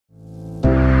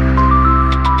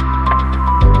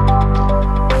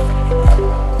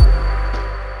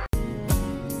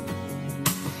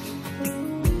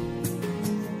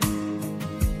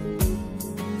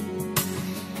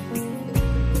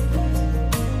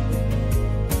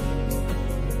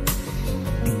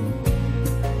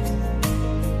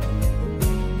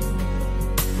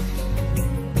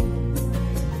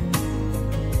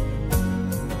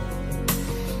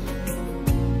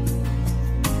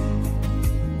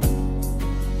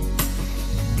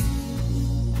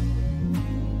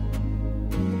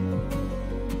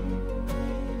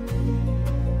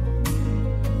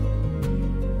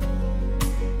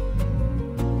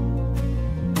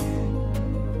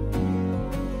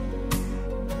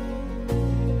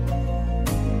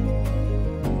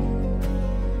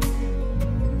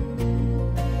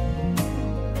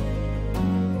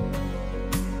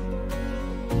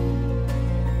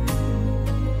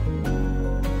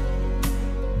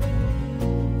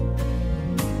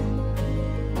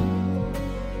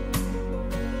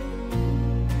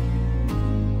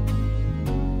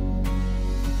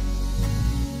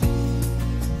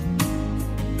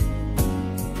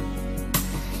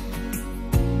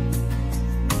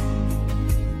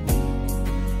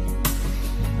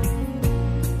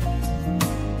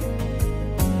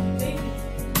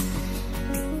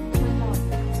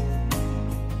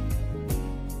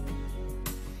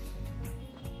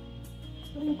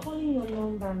I'm calling your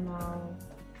number now.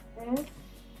 Eh?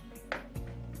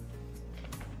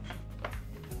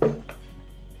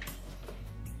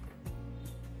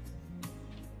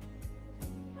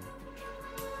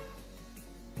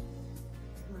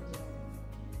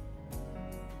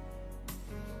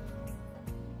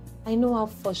 I know how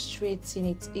frustrating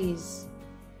it is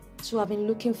to have been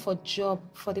looking for a job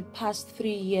for the past 3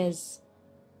 years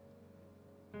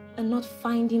and not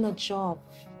finding a job.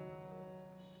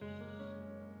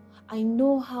 I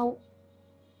know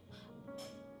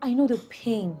the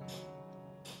pain.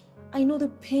 I know the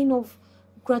pain of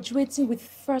graduating with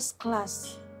first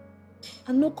class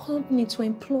and no company to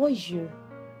employ you.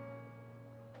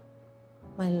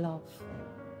 My love,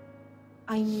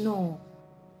 I know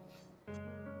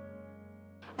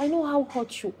how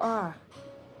hot you are,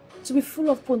 to be full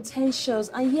of potentials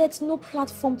and yet no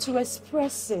platform to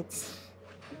express it.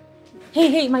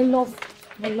 Hey, my love,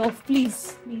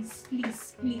 please,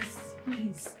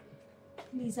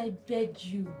 I beg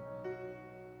you.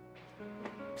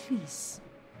 Please,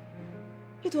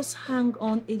 let us hang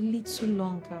on a little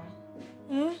longer.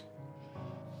 Eh?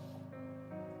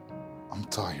 I'm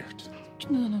tired.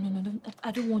 No.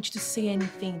 I don't want you to say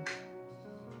anything.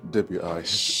 Debbie,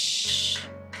 Shh.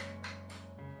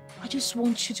 I just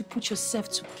want you to put yourself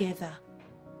together.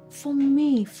 For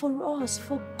me, for us,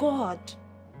 for God.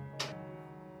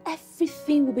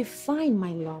 Everything will be fine,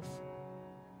 my love.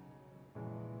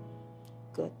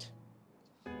 Good.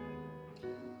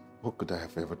 What could I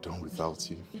have ever done without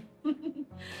you?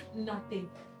 Nothing.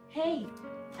 Hey,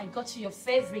 I got you your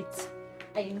favorite.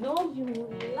 I know you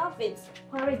will love it.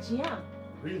 Porridge yam.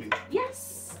 Really?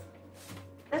 Yes.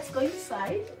 Let's go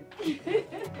inside.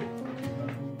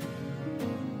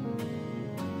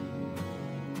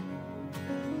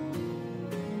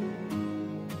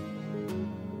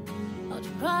 I'll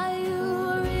cry you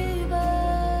a river.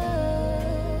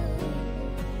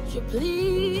 Would you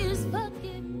please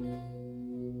forgive me?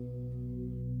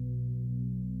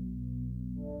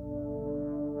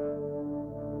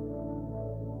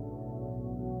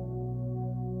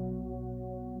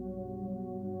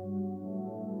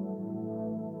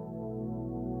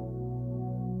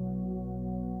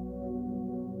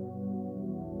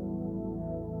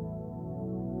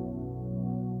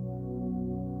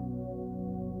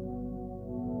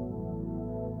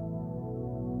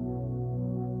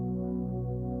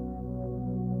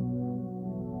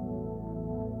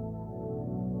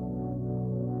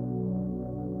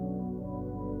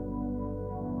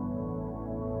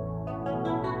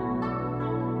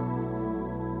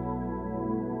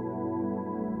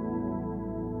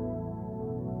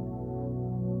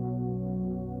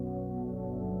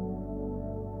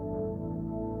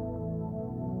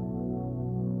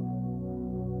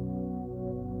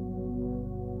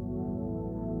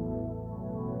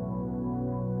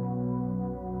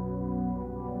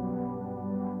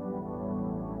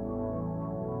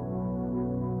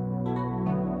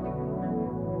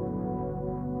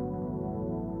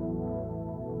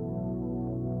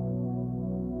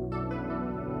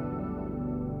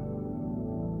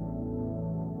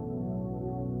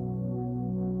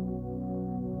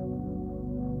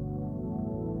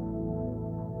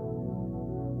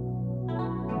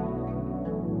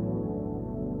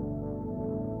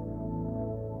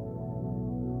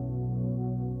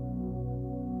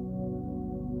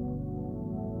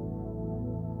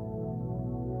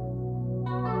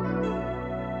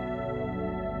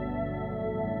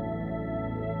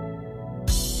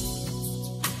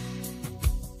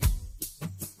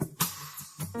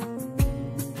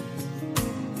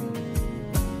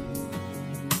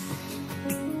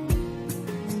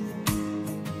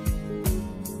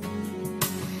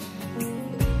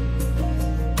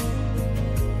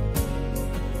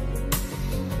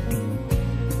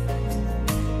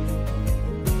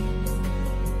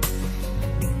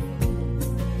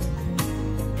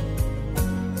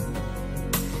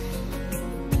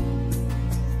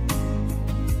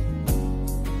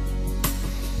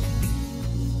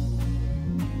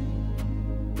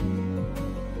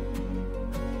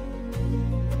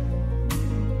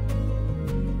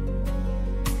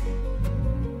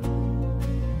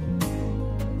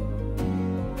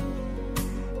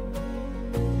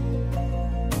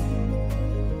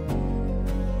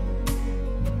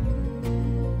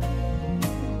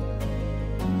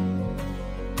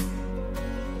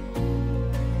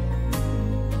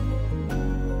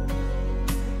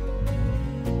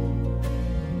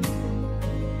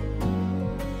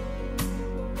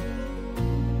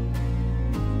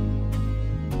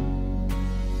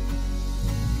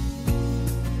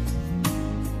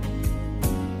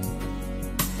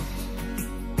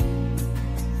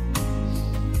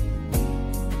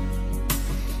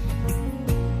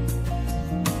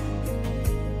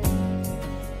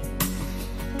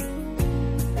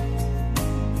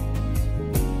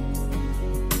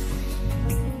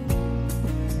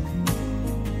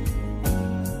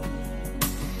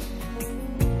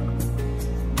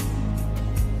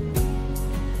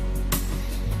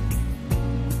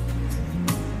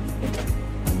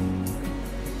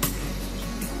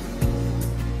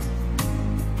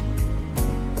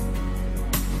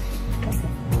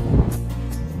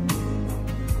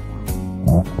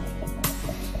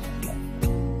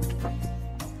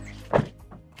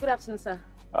 afternoon, sir.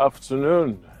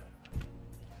 Afternoon.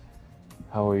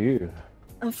 How are you?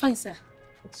 I'm fine, sir.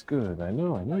 That's good. I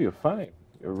know you're fine.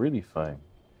 You're really fine.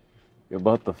 You're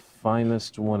about the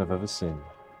finest one I've ever seen.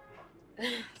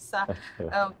 Sir,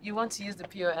 you want to use the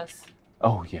POS?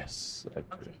 Oh, yes.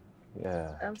 Okay.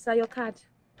 Yeah. Sir, your card.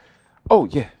 Oh,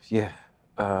 yeah. Yeah.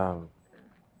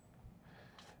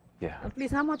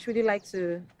 Please, how much would you like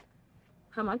to...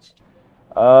 How much?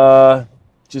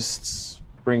 Just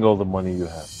bring all the money you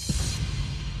have.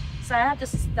 Sir, I have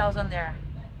just 6,000 there.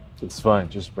 It's fine.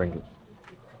 Just bring it.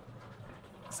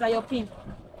 Sir, your PIN.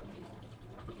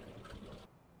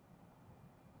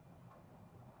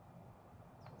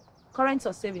 Current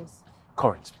or savings?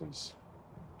 Current, please.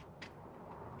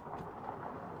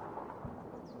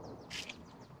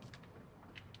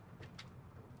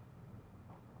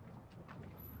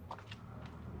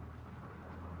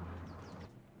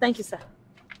 Thank you, sir.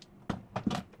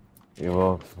 You're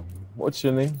welcome. What's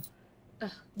your name?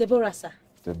 Deborah, sir.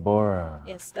 Deborah.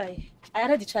 Yes, I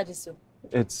added the charges, so.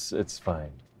 It's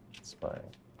fine. It's fine.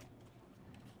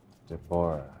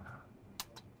 Deborah.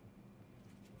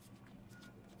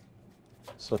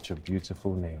 Such a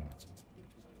beautiful name.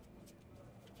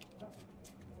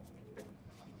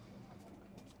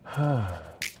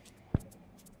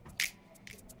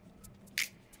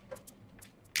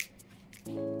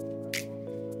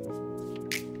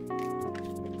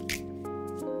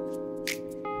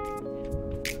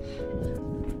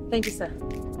 Thank you, sir.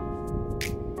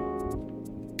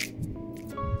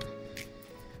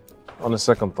 On a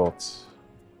second thought,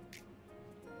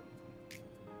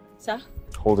 Sir?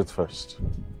 hold it first.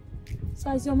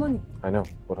 Sir, it's your money. I know,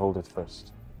 but hold it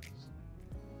first.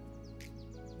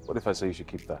 What if I say you should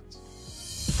keep that?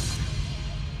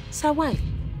 Sir, why?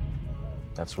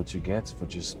 That's what you get for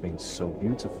just being so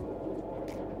beautiful.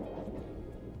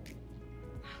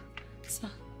 Sir,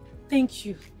 thank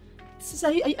you.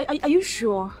 Sir, are you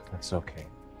sure? That's okay.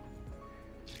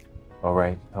 All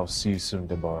right, I'll see you soon,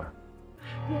 Deborah.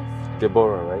 Yes.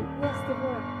 Deborah, right? Yes,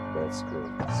 Deborah. That's good.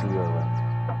 See you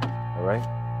around. All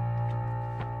right?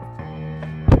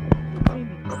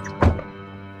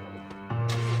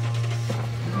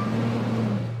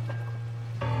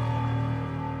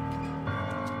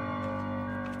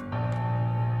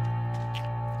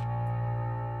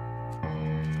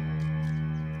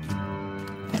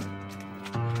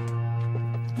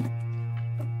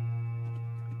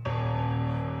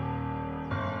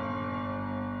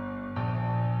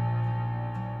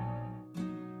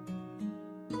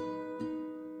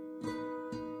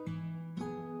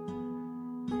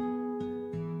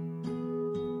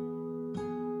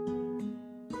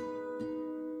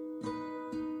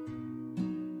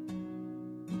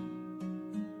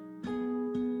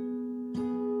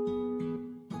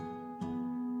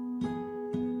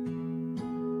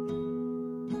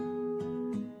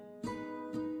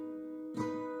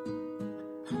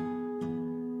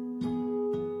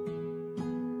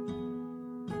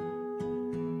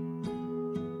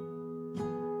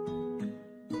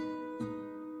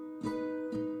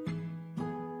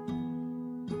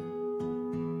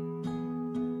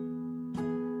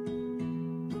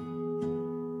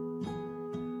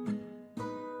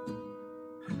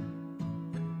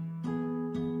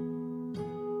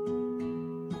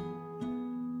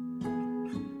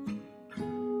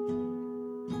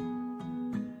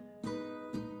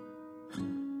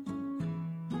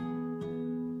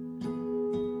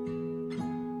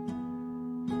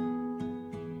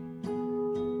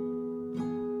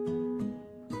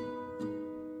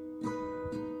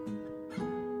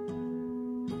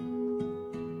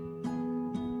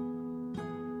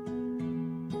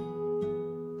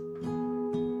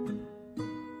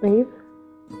 Babe?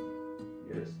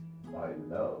 Yes, I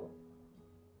know.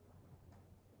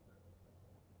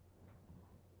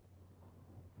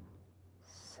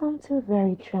 Something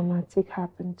very dramatic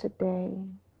happened today.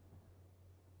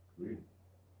 Really?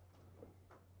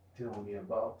 Tell me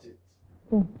about it.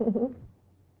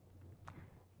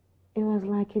 It was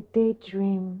like a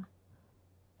daydream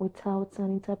without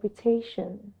an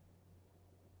interpretation.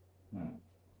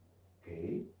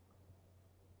 Okay.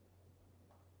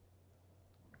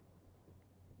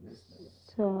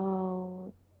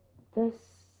 So, this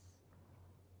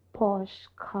posh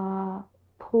car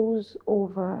pulls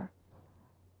over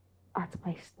at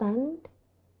my stand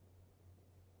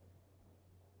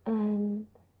and...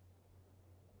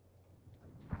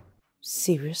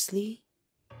 Seriously?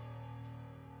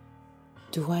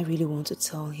 Do I really want to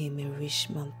tell him a rich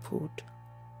man pulled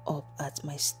up at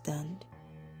my stand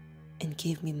and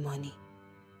gave me money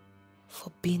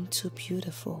for being too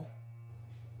beautiful?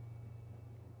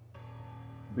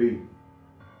 Babe,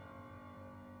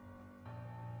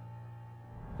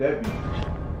 Debbie.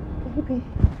 Baby.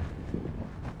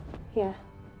 Yeah.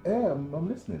 Yeah, I'm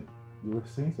listening. You were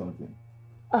saying something.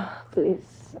 Oh,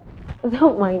 please.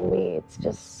 Don't mind me. It's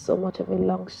just so much of a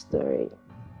long story.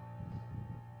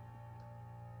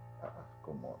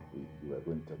 Come on, you were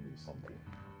going to tell me something.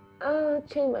 I'll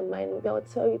change my mind. Maybe I'll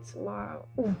tell you tomorrow.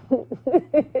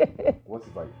 What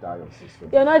if I die of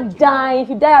suspense? You're not dying. If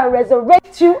you die, I'll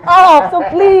resurrect you up. So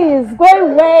please, go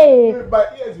away. My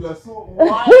ears were so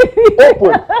wide open.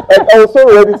 And I was so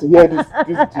ready to hear this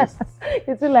gist.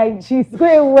 It's like, jeez, go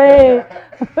away.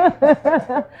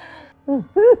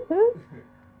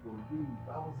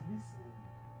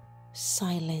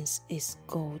 Silence is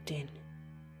golden.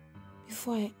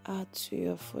 Before I add to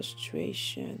your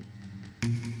frustration,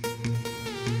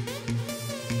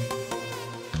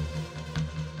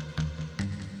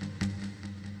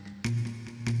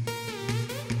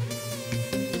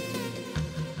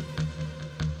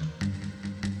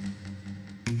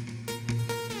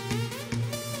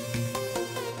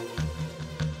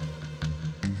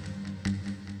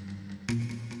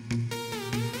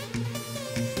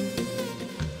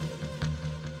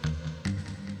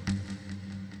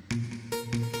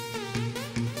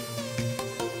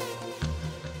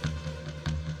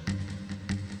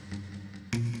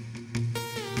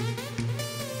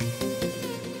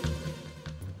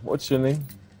 What's your name?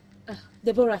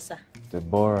 Deborah, sir.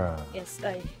 Deborah. Yes,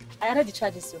 I added the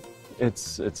charges, sir.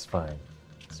 It's fine.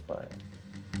 It's fine.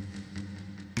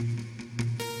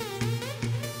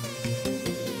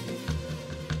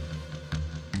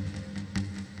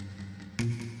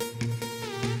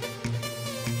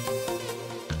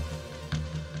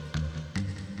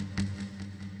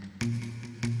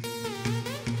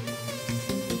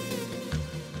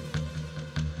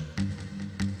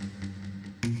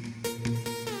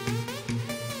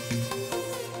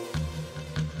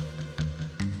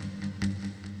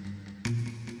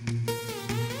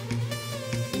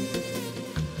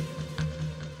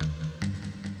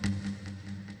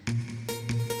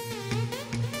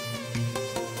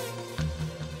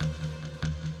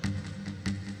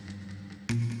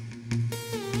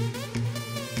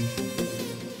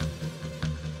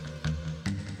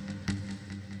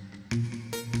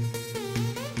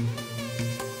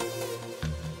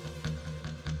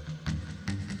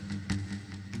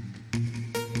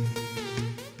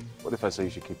 What if I say you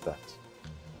should keep that?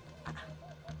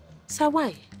 Sir,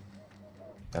 why?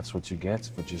 That's what you get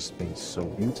for just being so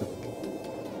beautiful.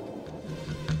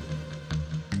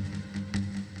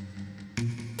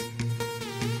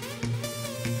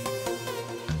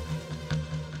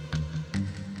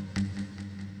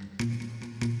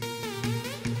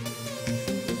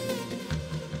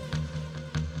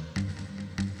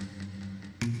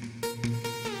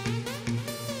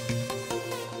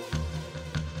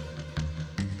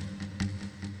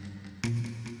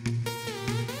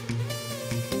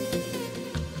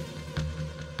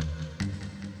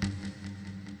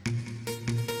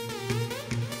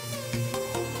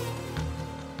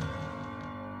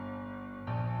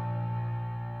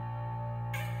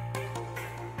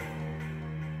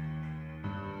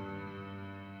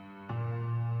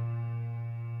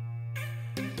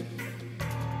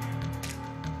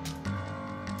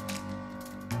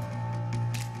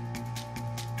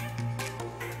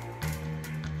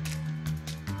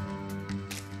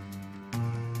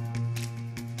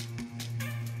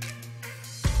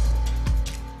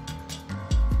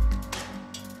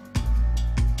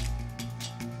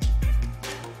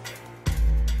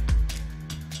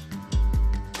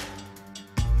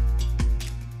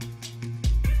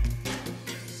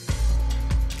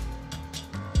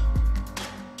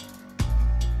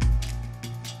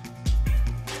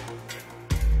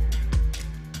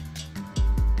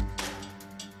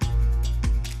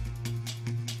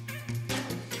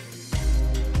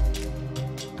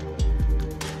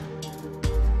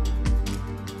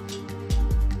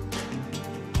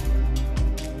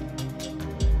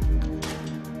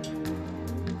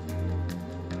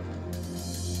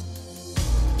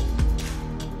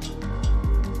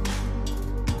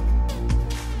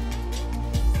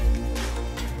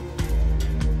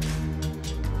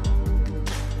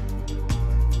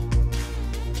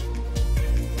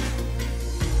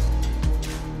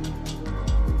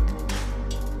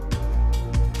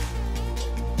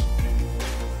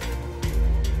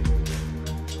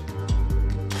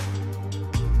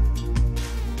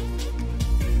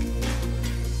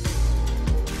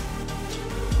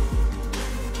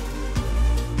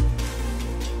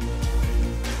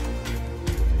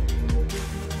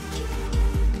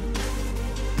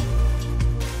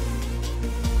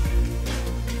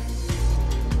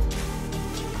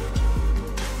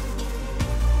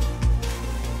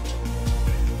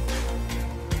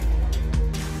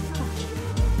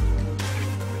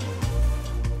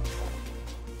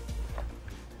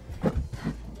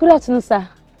 Good afternoon, sir.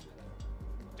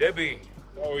 Debbie,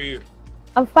 how are you?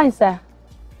 I'm fine, sir.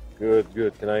 Good,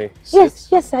 good. Can I sit?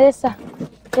 Yes, sir. Yes, sir.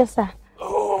 Yes, sir.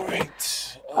 All right.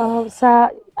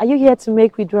 Sir, are you here to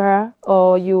make withdrawal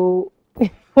or you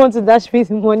want to dash me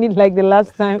the money like the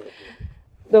last time?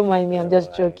 Don't mind me, I'm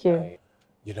just joking.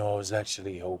 You know, I was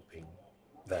actually hoping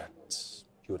that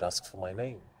you would ask for my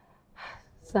name.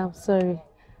 Sir, I'm sorry.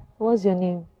 What's your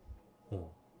name?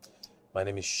 My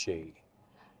name is Shay.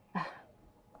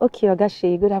 Okay,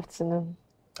 Ogashe, good afternoon.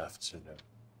 Afternoon.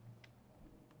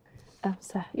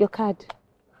 Sir, your card.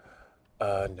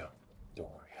 No, don't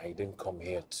worry. I didn't come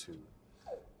here to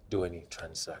do any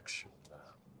transaction.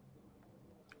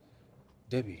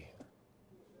 Debbie,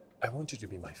 I want you to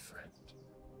be my friend.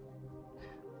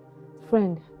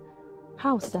 Friend?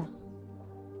 How, sir?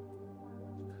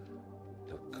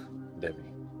 Look,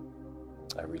 Debbie,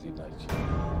 I really like you.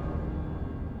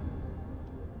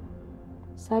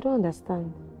 Sir, I don't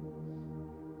understand.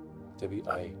 Debbie,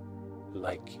 I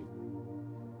like you.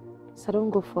 Sir, don't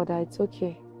go further. It's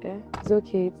okay. It's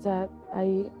okay. It's that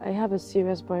I have a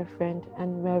serious boyfriend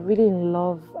and we're really in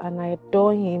love and I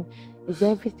adore him. He's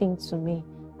everything to me.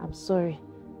 I'm sorry.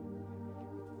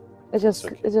 Let's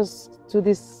just do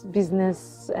this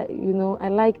business. You know, I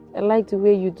like the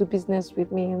way you do business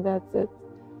with me, and that's it.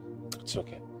 It's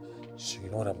okay. So you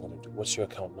know what I'm going to do? What's your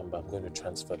account number? I'm going to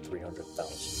transfer 300,000.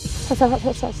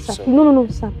 Sir. No,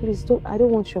 sir. Please don't. I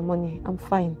don't want your money. I'm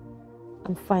fine.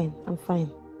 I'm fine,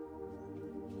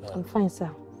 sir.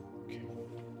 Okay.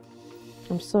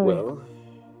 I'm sorry. Well,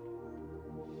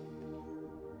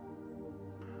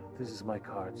 this is my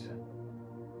card.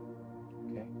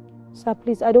 Okay. Sir,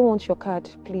 please, I don't want your card.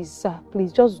 Please, sir,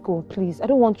 please, just go, please. I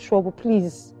don't want trouble,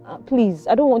 please. Please,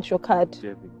 I don't want your card.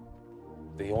 Debbie,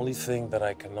 the only thing that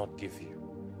I cannot give you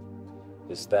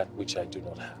is that which I do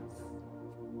not have.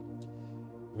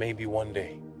 Maybe one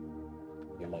day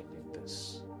you might need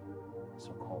this.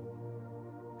 So call me.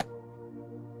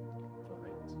 All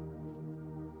right.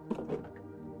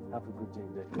 Have a good day,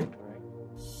 Debbie. All right.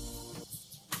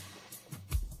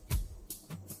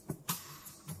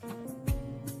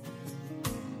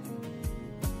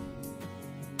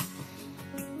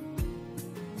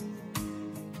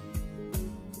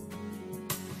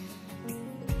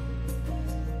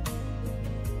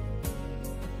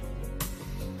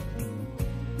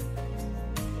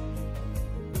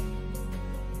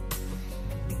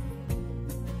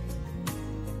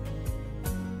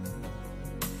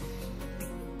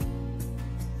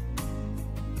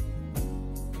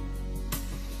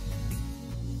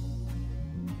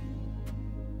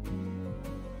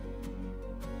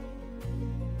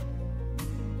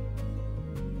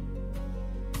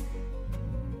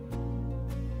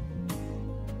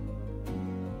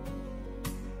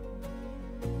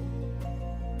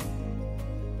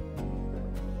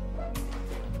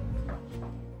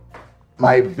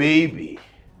 My baby,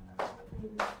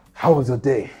 how was your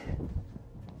day?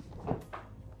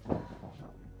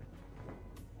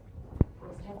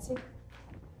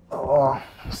 Oh,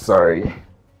 sorry.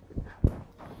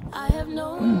 I have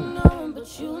known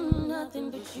but you,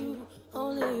 nothing but you,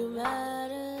 only you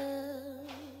matter.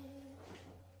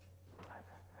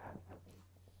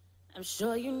 I'm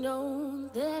sure you know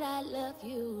that I love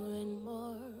you and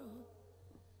more.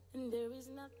 And there is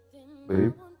nothing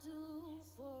Babe, I won't do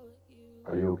for you.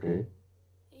 are you okay?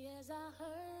 Yes, I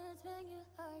hurt when you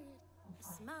hurt. I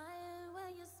smile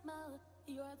when you smile.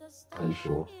 You're the star Are you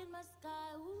sure? in my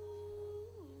sky. Ooh.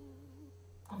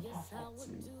 Yes, I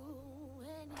would do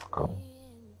Come.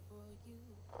 anything for you.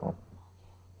 Come.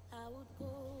 I would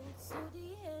go to the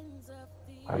ends of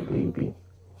the My baby.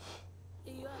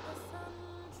 You're the sun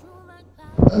through my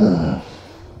clouds.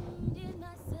 In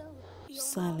myself,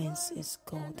 Silence is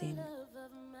golden.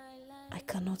 I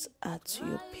cannot add to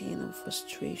your pain and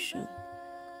frustration.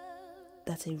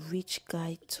 That a rich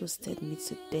guy toasted me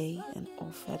today and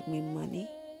offered me money?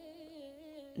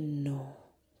 No,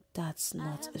 that's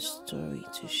not a story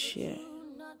to share.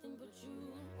 nothing but you,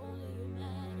 only you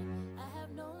matter. I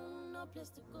have no place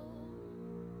to go.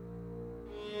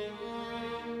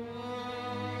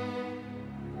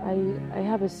 I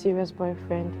have a serious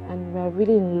boyfriend and we're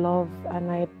really in love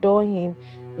and I adore him.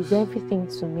 He's everything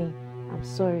to me. I'm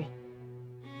sorry.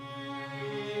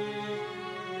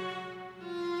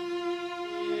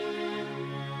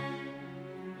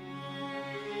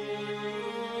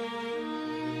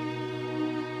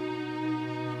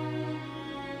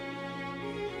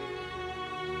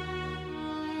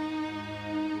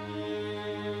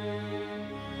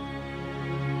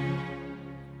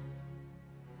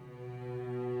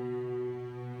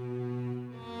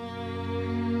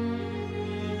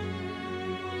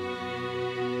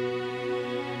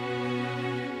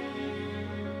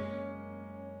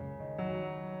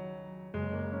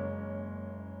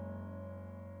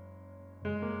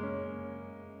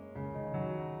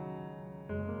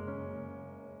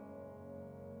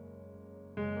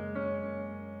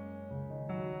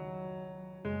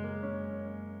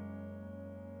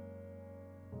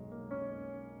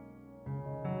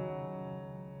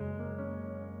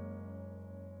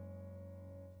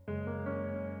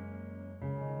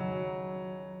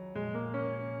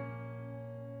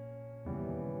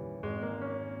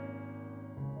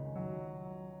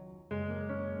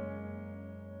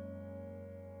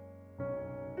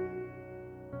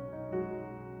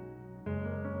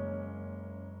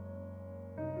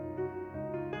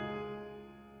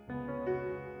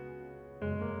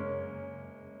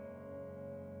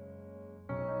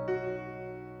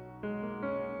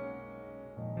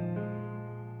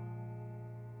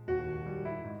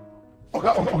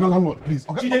 Okay, landlord, please.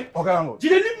 Okay, landlord.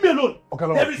 Jide, leave me alone. Okay,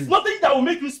 landlord, there is please. nothing that will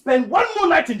make you spend one more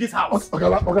night in this house. Okay,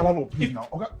 landlord, please now.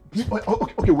 Okay, please.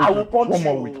 Okay, wait. I will punch one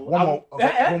more you. week.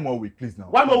 One more week, please now.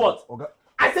 One more what? Okay.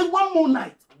 I said one more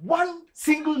night. One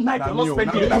single night you're not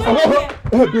spending.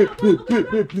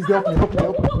 Babe, please help me, please.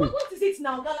 What is it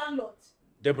now, landlord?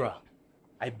 Deborah,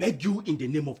 I beg you in the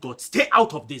name of God, stay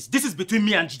out of this. This is between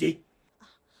me and Jide.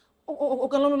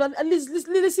 Okay, landlord, at least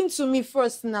listen to me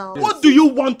first now. What do you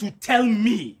want to tell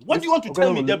me? What do you want to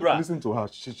tell me, Deborah? Listen to her.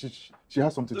 She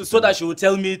has something to say. So that she will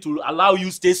tell me to allow you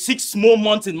stay 6 more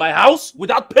months in my house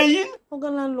without paying? Okay,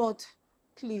 landlord,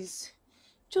 please.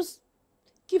 Just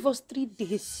give us 3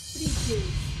 days. 3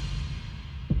 days.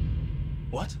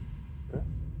 What?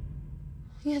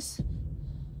 Yes.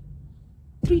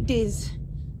 3 days.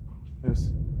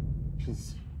 Yes.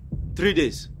 Please. 3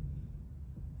 days?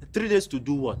 3 days to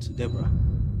do what, Deborah?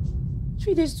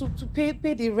 3 days to pay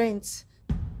the rent.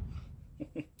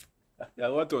 I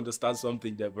want to understand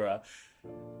something, Deborah.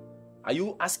 Are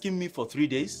you asking me for 3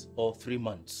 days or 3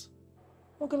 months?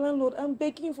 Okay, landlord, I'm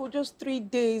begging for just 3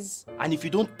 days. And if you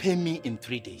don't pay me in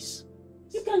 3 days?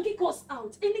 You can kick us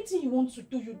out. Anything you want to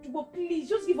do, you do. But please,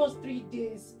 just give us 3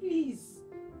 days. Please.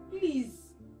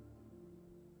 Please.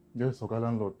 Yes, okay,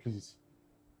 landlord, please.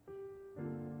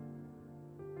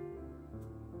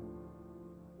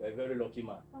 You're a very lucky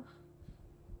man.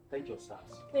 Thank you, sir.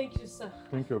 Thank you, sir.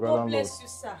 Thank you, God bless you,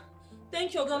 sir.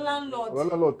 Thank you, landlord. Well,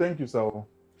 landlord, thank you, sir.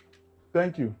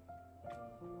 Thank you.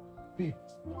 Babe.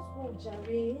 Let's go,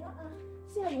 Jare.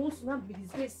 See how you want to not be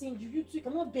disgracing you. You too, you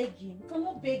cannot beg him. You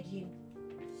cannot beg him.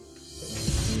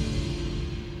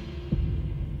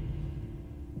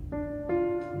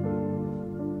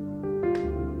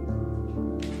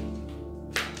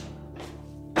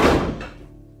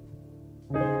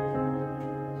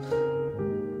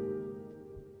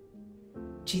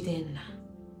 Jidenna,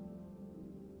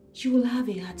 you will have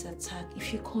a heart attack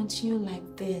if you continue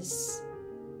like this.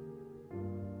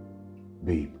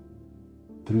 Babe,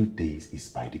 3 days is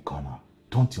by the corner.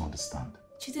 Don't you understand?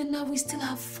 Jidenna, we still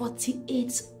have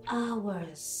 48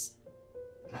 hours.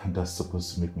 That's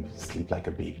supposed to make me sleep like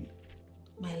a baby.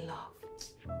 My love,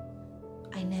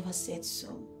 I never said so.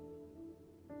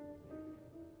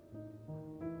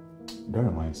 That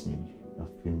reminds me,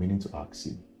 I've been meaning to ask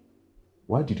you,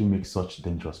 why did you make such a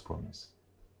dangerous promise?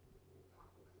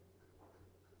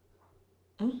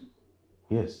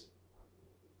 Yes.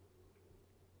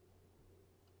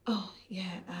 Oh,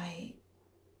 yeah,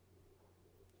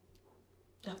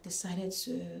 I've decided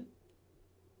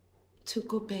to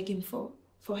go begging for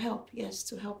help, yes,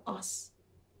 to help us.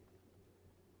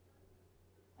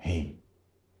 Him?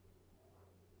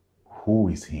 Who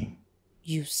is him?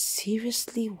 You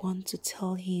seriously want to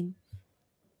tell him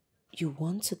you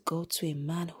want to go to a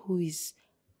man who is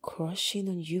crushing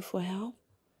on you for help?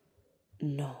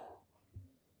 No.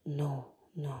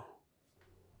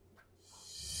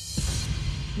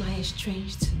 My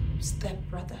estranged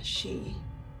stepbrother, she.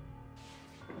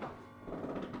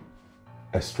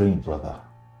 Estranged brother?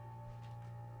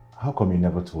 How come you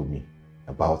never told me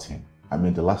about him? I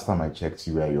mean, the last time I checked,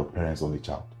 you were your parents' only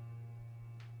child.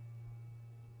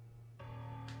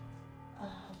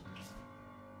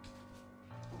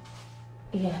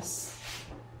 Yes.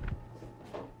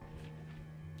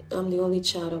 I'm the only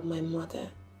child of my mother.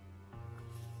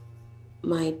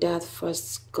 My dad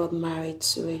first got married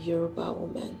to a Yoruba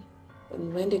woman.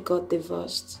 And when they got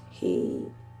divorced, he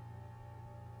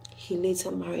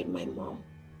later married my mom.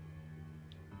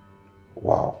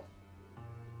 Wow.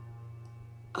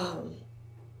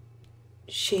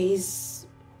 Shay's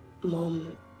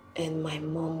mom and my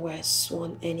mom were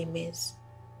sworn enemies.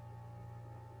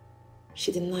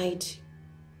 She denied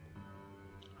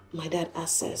my dad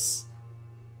access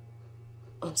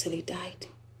until he died.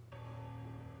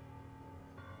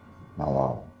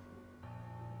 Wow.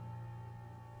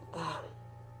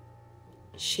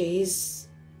 Shay's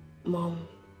mom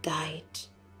died,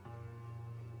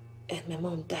 and my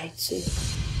mom died too.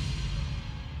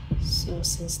 So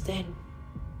since then,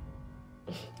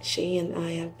 Shay and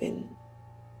I have been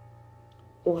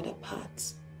world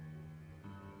apart.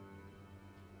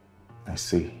 I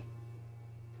see.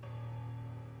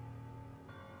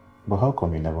 But how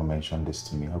come you never mentioned this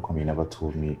to me? How come you never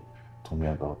told me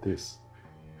about this?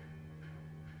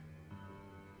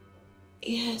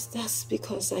 Yes, that's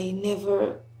because I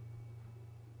never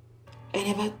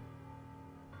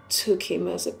took him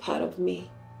as a part of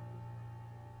me.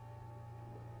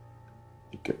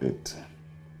 I get it.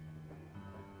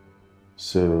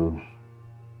 So,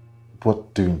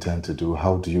 what do you intend to do?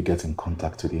 How do you get in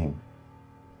contact with him?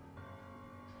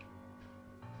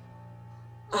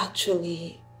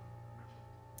 Actually,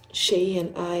 Shay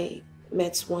and I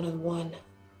met one-on-one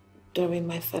during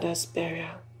my father's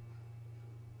burial.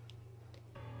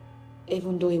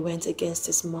 Even though he went against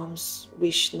his mom's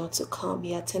wish not to come,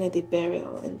 he attended the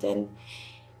burial and then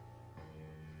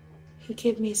he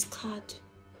gave me his card.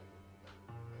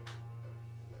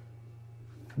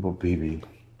 But baby,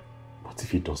 what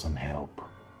if it doesn't help?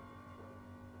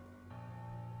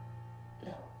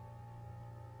 No.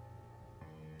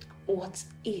 What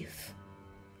if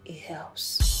it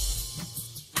helps?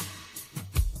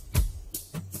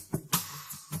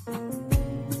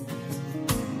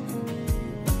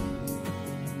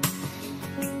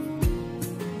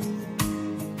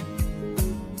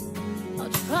 I'll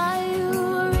try you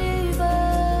a river.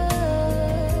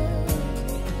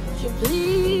 So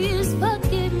please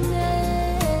forgive me.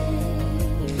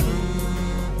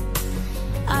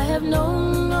 I have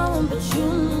known no one but you,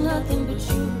 nothing but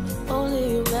you,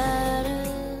 only you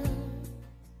matter.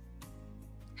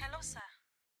 Hello, sir.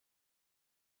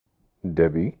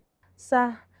 Debbie?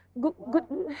 Sir,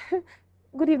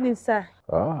 good evening, sir.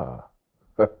 Ah.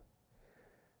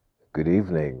 Good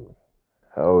evening.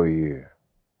 How are you?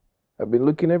 I've been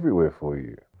looking everywhere for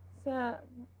you. Sir,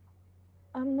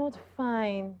 I'm not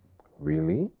fine.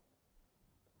 Really?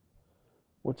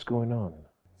 What's going on?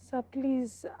 Sir,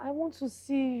 please, I want to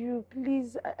see you,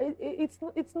 please.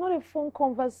 It's not a phone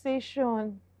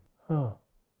conversation. Huh.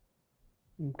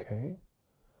 Okay.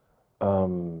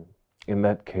 In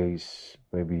that case,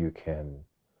 maybe you can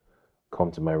come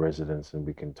to my residence and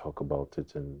we can talk about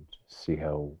it and see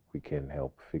how we can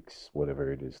help fix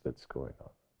whatever it is that's going on.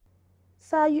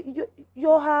 Sir,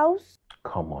 your house?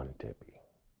 Come on, Debbie.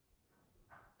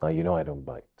 Now, you know I don't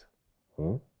bite.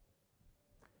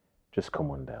 Just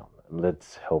come on down and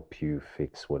let's help you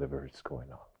fix whatever is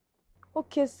going on.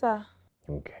 Okay, sir.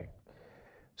 Okay.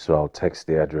 So I'll text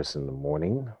the address in the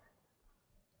morning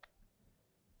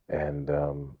and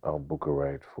I'll book a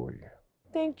ride for you.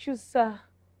 Thank you, sir.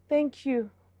 Thank you.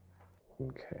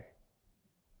 Okay.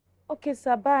 Okay,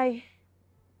 sir. Bye.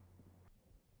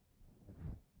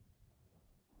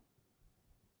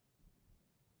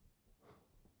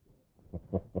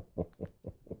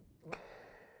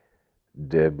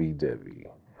 Debbie.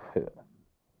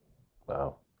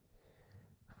 Wow.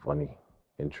 Funny.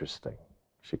 Interesting.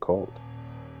 She called.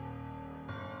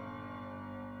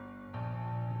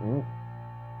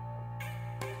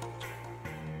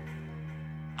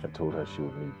 I told her she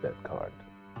would need that card.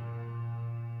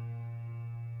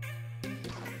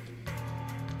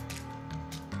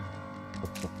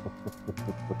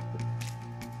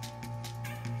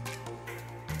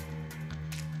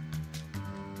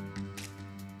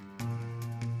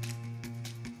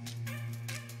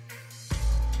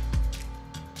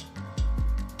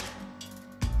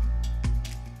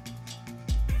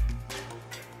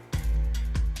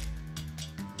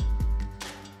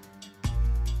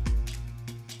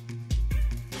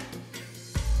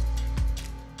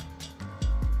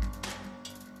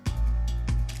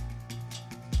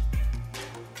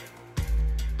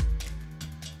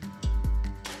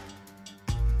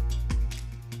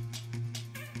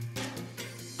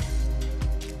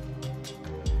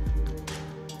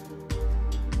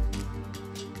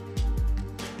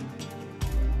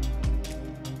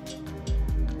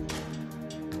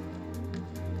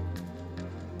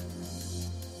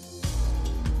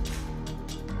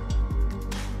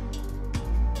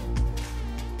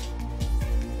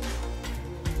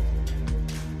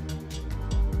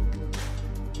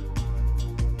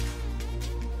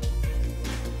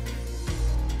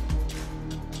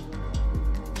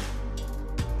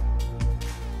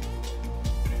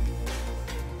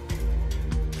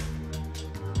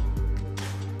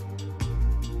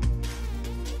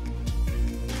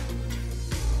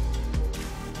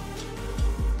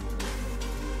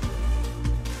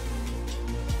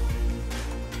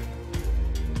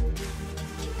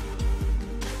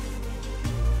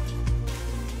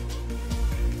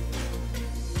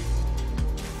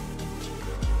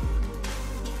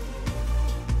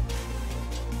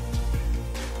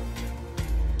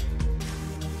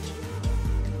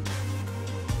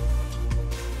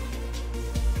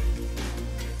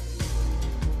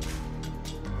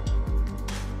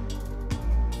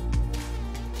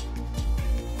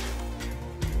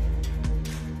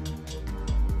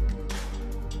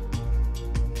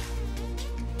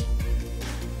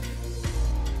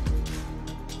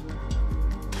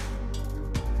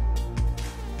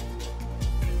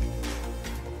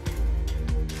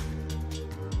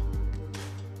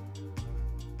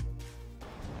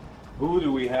 Who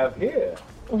do we have here?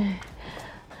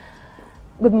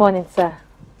 Good morning, sir.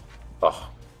 Oh,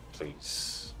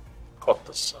 please. Cut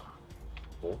the sir.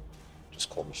 Oh, just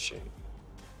call me Shay.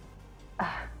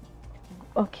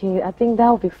 Okay, I think that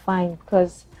will be fine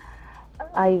because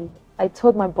I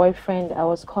told my boyfriend I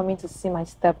was coming to see my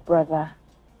stepbrother.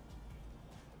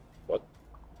 What?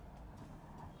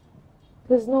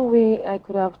 There's no way I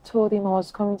could have told him I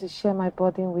was coming to share my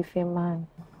burden with a man.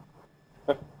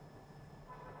 If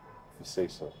you say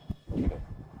so.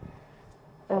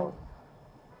 Okay.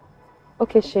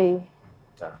 Okay, Shay.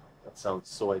 That sounds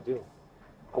so ideal.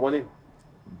 Come on in.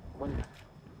 Come on in.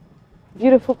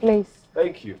 Beautiful place.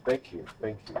 Thank you, thank you,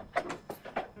 thank you.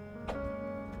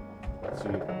 So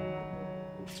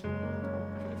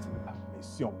Have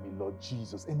mercy on me, Lord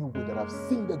Jesus. Any way that I've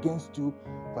sinned against you,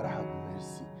 Father, have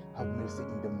mercy. Have mercy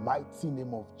in the mighty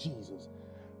name of Jesus.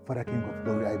 Father, King of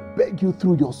Glory, I beg you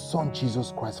through your Son,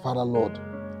 Jesus Christ, Father, Lord,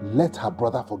 let her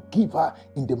brother forgive her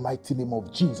in the mighty name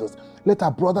of Jesus. Let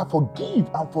her brother forgive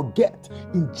and forget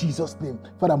in Jesus' name.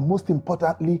 Father, most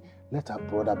importantly, let her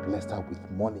brother bless her with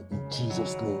money in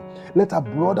Jesus' name. Let her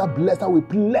brother bless her with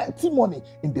plenty money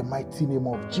in the mighty name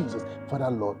of Jesus. Father,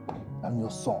 Lord, I'm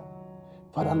your son.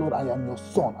 Father, Lord, I am your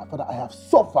son. Father, I have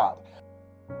suffered.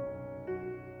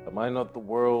 am I not the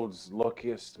world's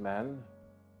luckiest man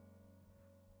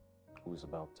who's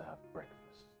about to have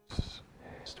breakfast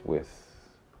with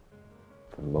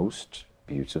the most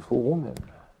beautiful woman?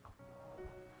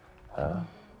 Huh?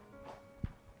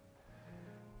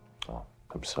 Oh,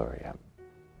 I'm sorry.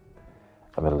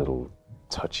 I'm a little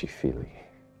touchy-feely.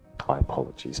 My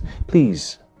apologies.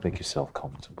 Please make yourself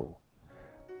comfortable.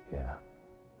 Yeah.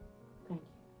 Thank you.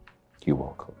 You're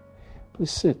welcome.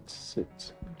 Please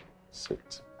sit.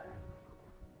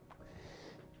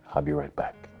 I'll be right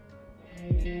back.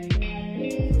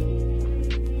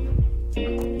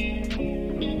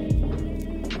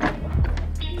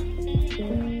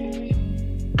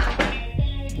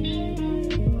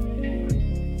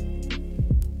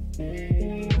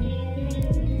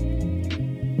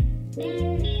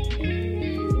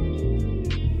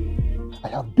 I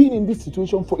have been in this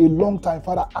situation for a long time.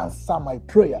 Father, answer my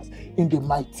prayers in the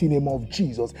mighty name of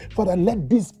Jesus. Father, let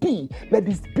this be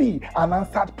an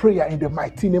answered prayer in the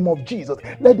mighty name of Jesus.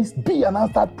 Let this be an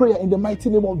answered prayer in the mighty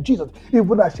name of Jesus.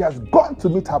 Even as she has gone to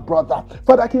meet her brother,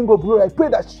 Father, King of Glory, I pray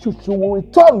that she will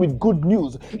return with good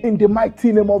news in the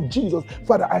mighty name of Jesus.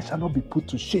 Father, I shall not be put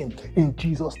to shame in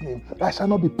Jesus' name. I shall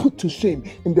not be put to shame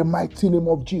in the mighty name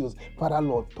of Jesus. Father,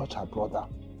 Lord, touch her brother.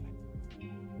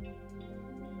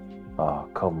 Oh,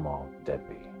 come on,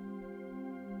 Debbie.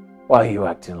 Why are you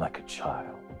acting like a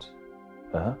child?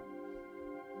 Huh?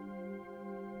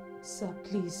 Sir,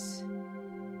 please.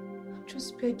 I'm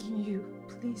just begging you.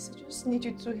 Please, I just need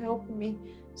you to help me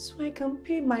so I can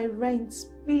pay my rent,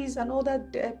 please, and other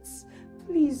debts.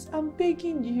 Please, I'm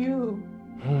begging you.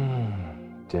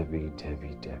 Debbie.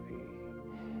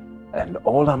 And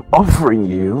all I'm offering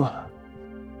you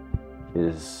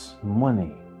is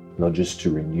money. Not just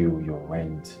to renew your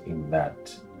rent in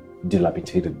that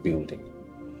dilapidated building.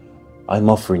 I'm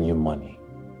offering you money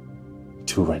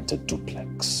to rent a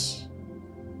duplex.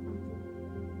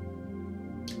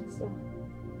 Sir,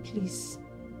 please,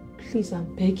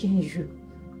 I'm begging you.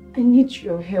 I need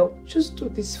your help. Just do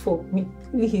this for me,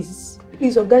 please.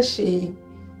 Please, Ogashi.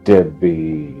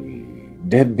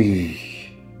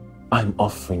 Debbie, I'm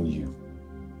offering you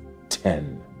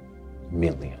 10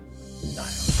 million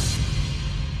naira.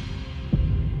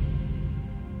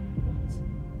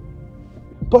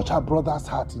 Touch her brother's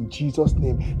heart in Jesus'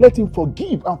 name. Let him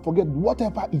forgive and forget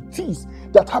whatever it is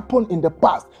that happened in the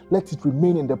past. Let it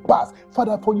remain in the past.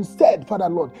 Father, for you said, Father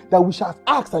Lord, that we shall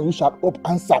ask and you shall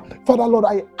answer. Father Lord,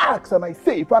 I ask and I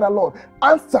say, Father Lord,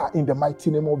 answer in the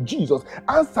mighty name of Jesus.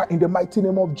 Answer in the mighty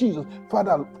name of Jesus.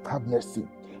 Father, have mercy.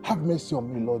 Have mercy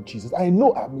on me, Lord Jesus. I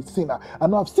know I'm a sinner. I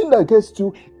know I've sinned against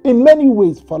you in many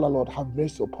ways. Father Lord, have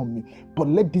mercy upon me. But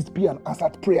let this be an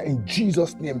answered prayer in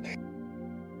Jesus' name.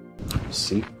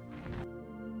 See?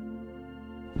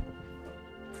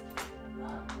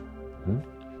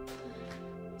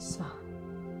 Sir,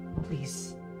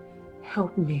 please,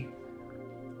 help me.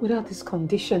 Without this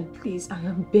condition, please, I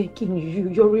am begging you.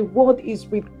 Your reward is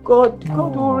with God.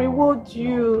 God will reward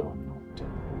you.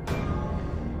 No,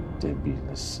 Debbie,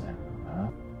 listen. Huh?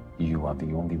 You are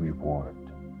the only reward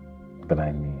that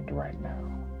I need right now.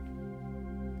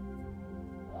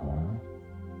 Huh?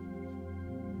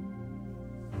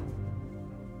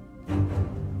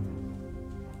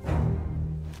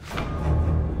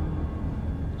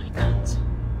 I can't.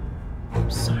 I'm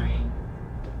sorry.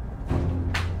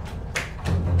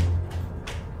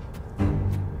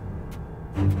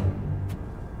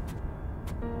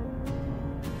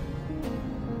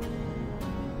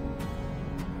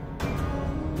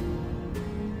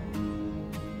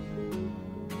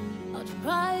 I'll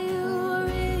try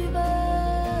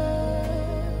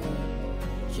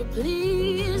you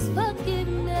please forgive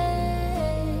me?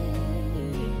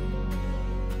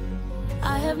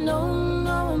 I have known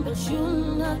no one but you,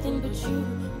 nothing but you,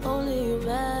 only you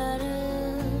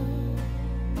matter.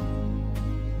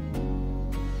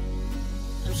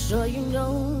 I'm sure you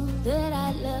know that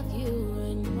I love you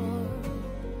and more,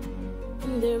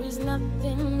 and there is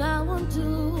nothing I won't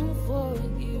do for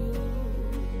you.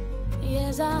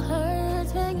 Yes, I hurt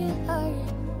when you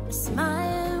hurt, I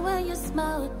smile when you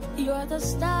smile. You're the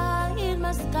star in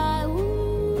my sky.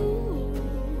 Ooh.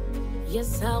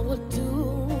 Yes, I would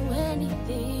do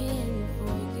anything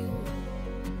for you.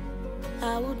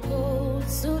 I would go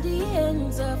to the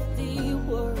ends of the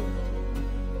world.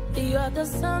 You're the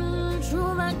sun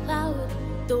through my cloud,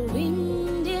 the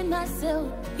wind in my sail.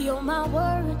 You're my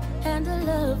word and the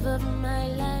love of my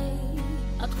life.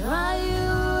 I'll cry you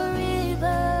a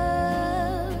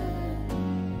river,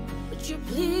 would you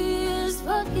please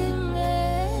forgive me?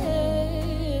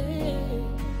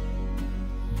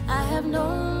 I have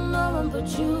known no one but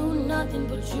you, nothing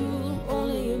but you,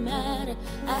 only you matter.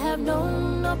 I have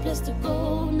known no place to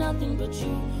go, nothing but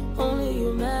you, only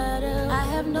you matter. I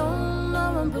have known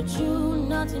no one but you,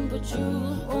 nothing but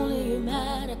you, only you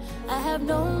matter. I have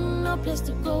known no place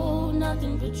to go,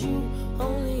 nothing but you,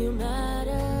 only you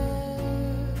matter.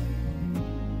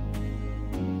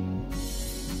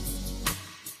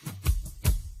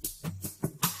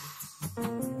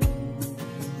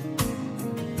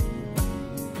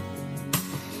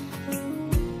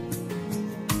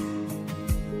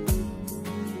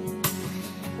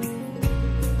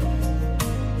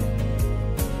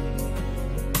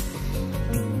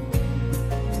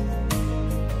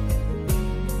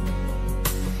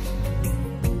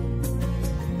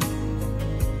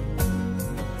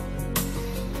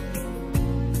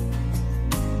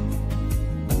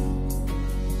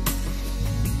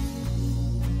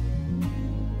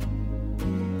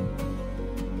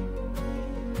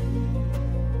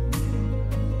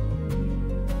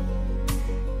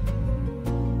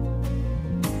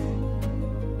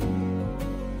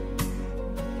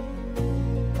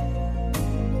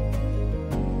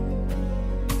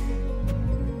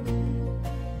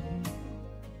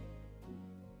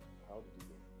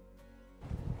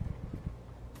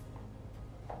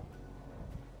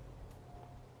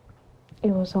 It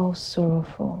was all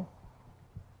sorrowful.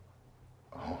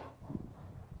 Oh.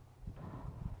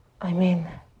 I mean,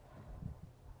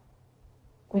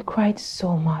 we cried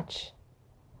so much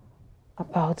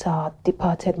about our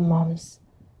departed moms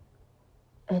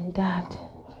and dad.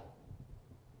 Oh.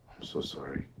 I'm so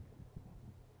sorry.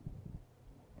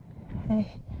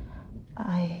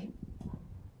 I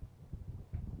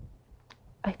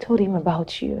told him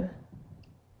about you.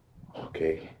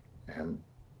 Okay.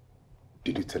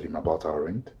 Did you tell him about our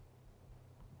rent?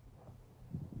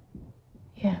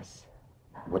 Yes.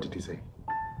 What did he say?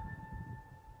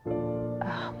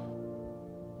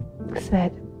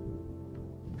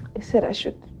 He said I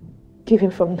should give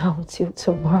him from now till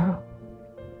tomorrow.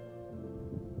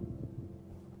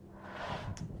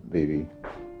 Baby,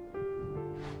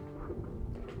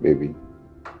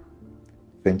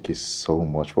 thank you so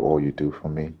much for all you do for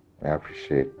me. I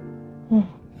appreciate it. Thank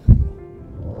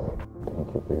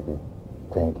you, baby.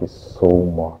 Thank you so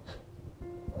much.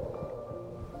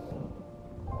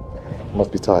 Must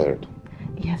be tired.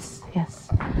 Yes.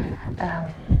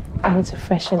 I need to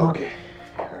freshen up. Okay.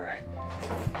 All right.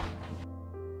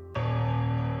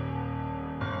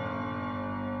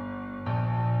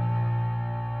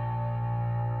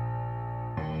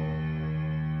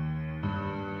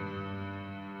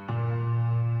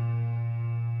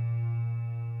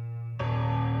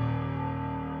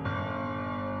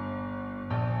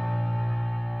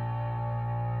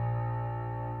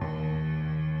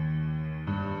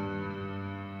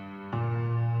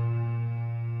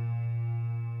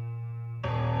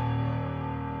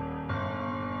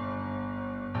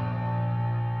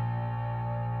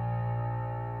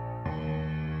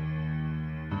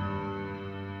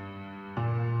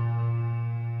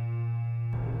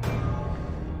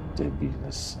 Debbie,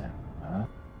 listen, huh?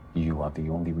 You are the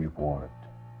only reward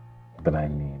that I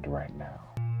need right now.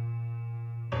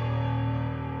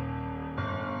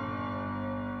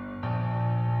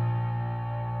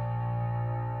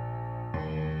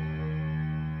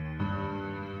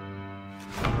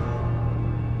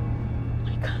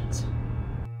 I can't.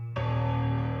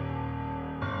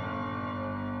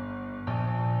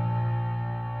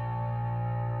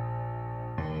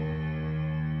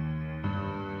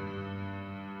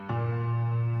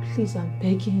 Please, I'm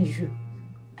begging you.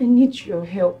 I need your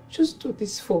help. Just do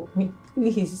this for me,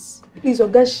 please. Please,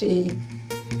 Ogashi.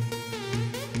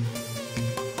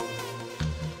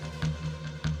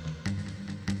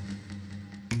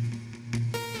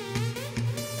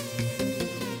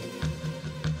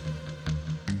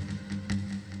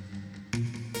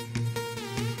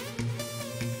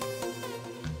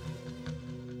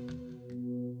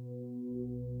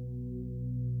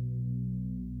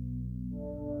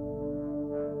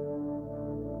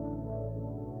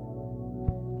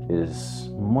 is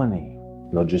money,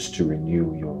 not just to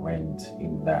renew your rent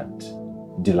in that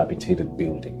dilapidated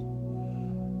building.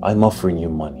 I'm offering you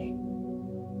money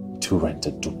to rent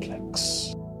a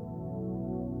duplex.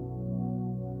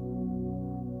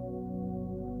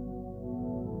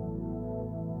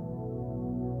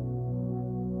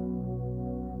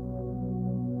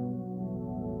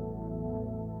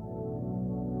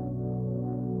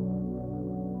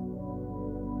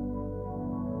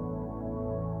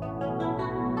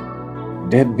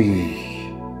 Debbie,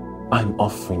 I'm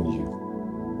offering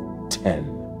you 10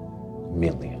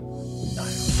 million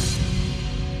naira.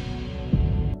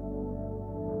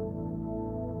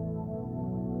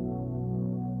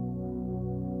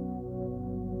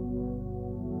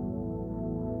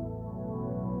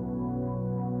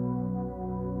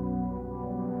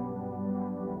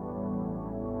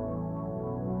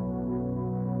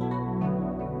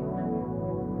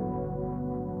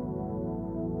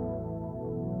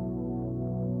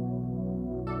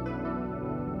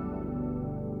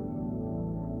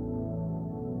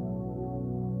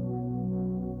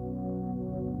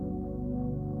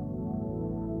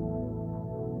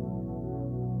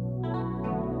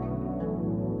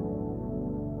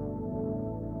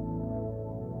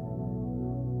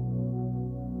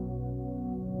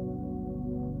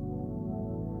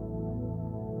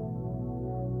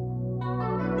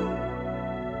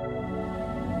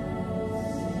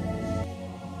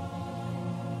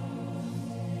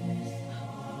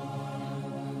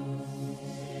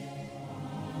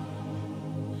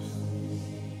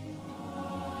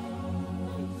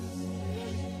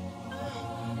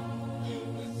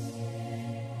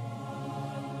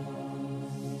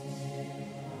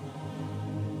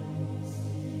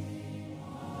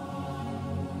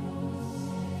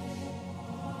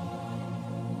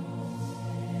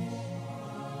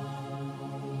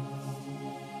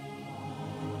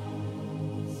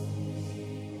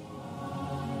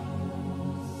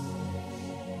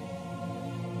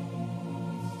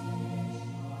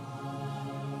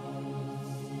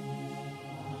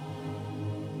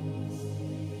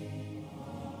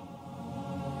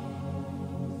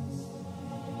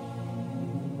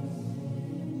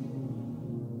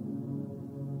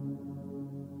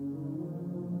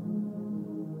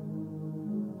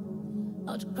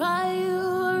 I'd cry you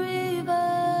a river.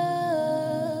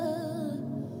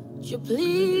 Would you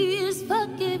please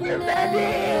forgive me? I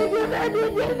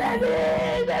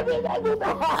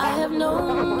have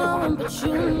known no one but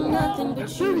you, nothing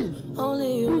but you,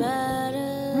 only you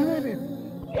matter.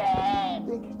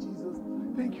 Thank you, Jesus.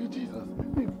 Thank you, Jesus.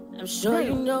 I'm sure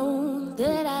you know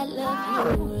that I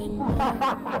love you and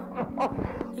more.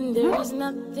 And there is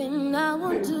nothing I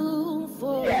won't do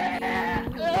for you.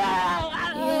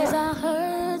 Yes, I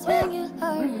hurt when you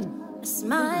hurt. I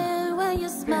smile when you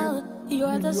smile.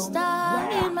 You're the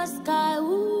star in my sky.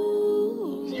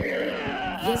 Ooh.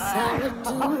 Yes, I would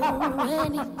do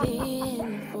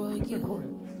anything for you.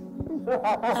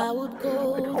 I would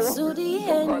go to the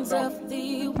ends of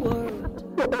the world.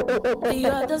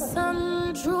 You're the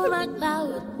sun through my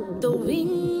cloud, the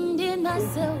wind in my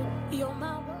sail. You're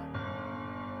my world.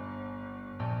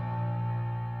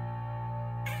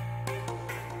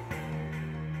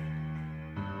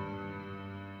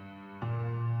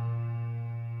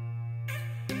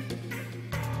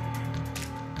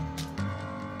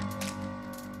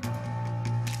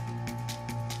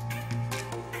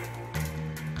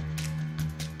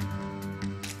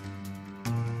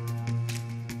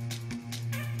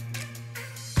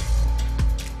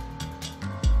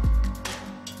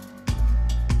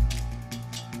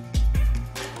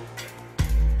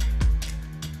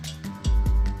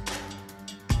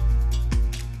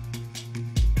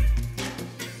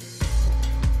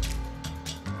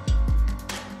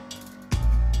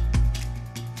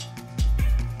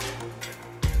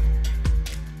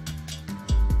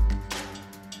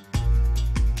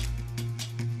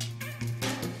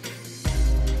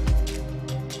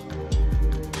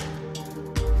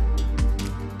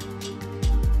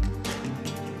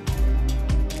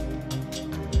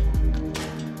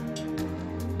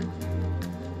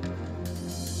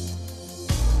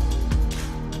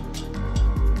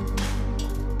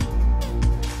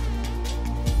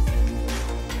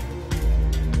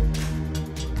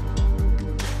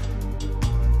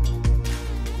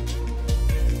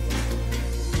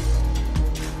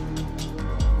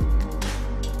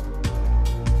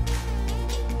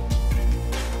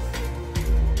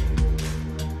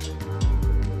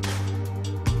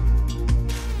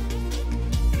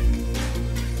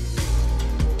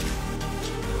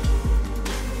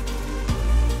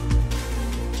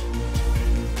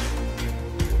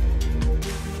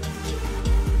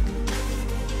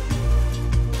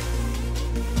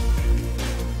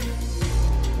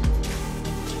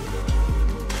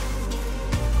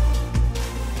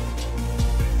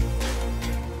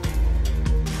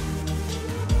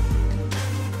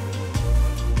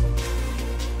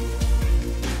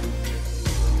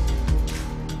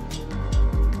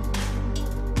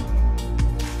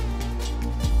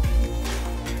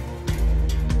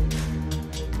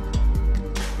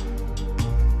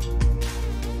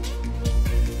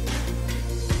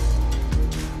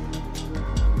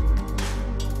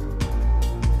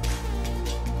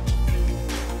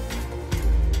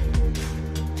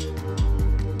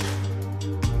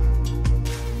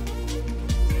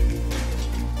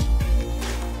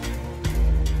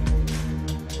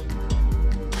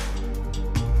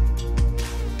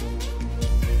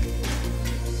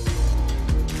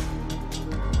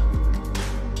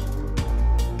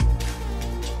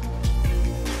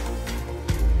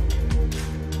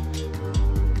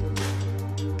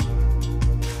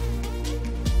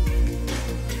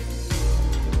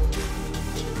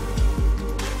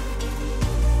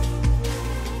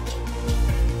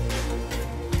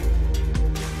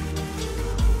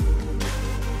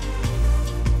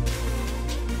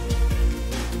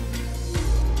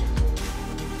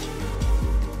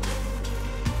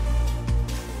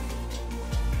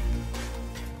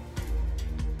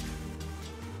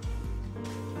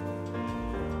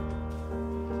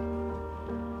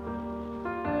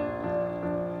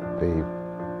 Babe,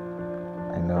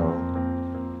 I know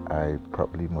I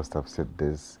probably must have said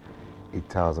this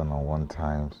 8,001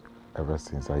 times ever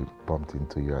since I bumped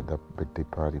into you at that birthday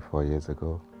party 4 years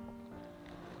ago.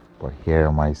 But here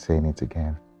am I saying it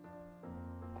again.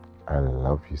 I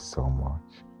love you so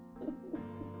much.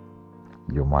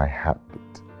 You're my happy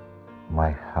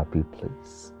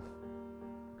place.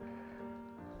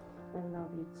 I love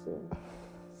you too.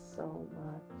 So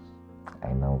much.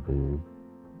 I know, baby.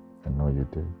 I know you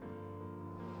do.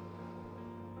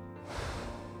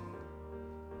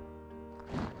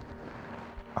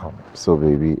 So,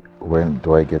 baby, when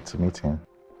do I get to meet him?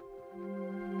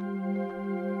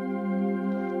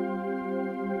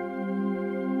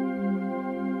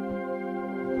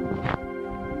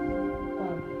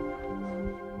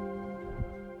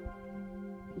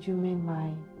 You mean my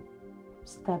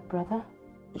stepbrother?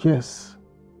 Yes.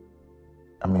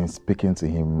 I mean, speaking to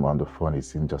him on the phone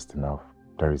isn't just enough.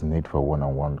 There is need for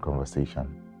one-on-one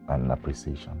conversation and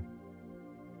appreciation.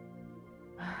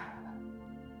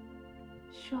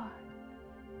 Sure.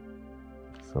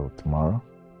 So, tomorrow?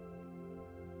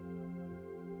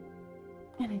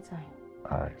 Anytime.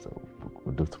 Alright, so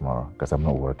we'll do tomorrow, because I'm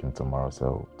not working tomorrow,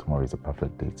 so tomorrow is a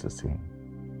perfect day to see him.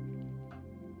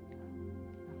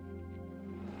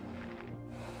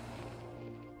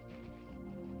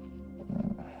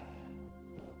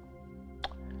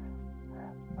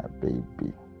 My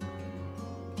baby.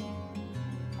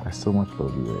 I so much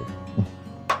love you,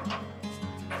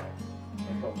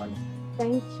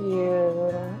 Thank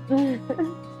you.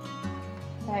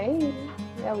 Hey,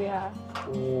 there we are.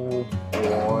 Oh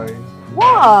boy.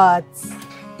 What?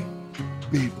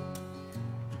 Babe,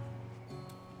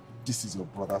 this is your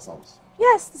brother's house.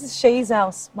 Yes, this is Shay's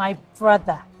house, my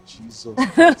brother.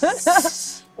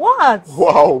 Jesus. What?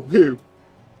 Wow, babe.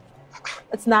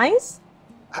 It's nice?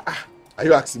 Are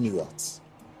you asking me that?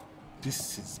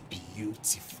 This is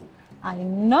beautiful. I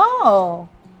know.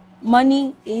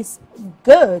 Money is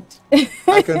good. I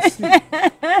can see.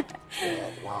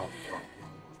 Wow.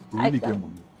 You really get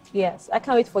money. Yes, I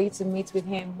can't wait for you to meet with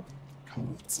him.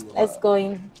 Let's go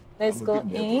in. Let's go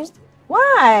in.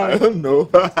 Why? I don't know.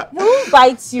 Who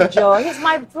bites you, Joe? He's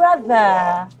my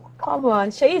brother. Come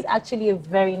on. Shay is actually a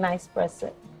very nice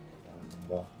person.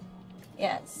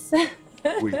 Yes.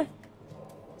 Wait.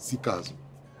 See cars.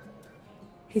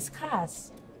 His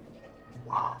cars.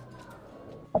 Wow.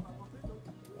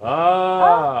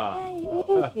 Ah.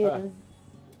 Oh, he is.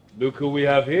 Look who we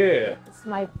have here. It's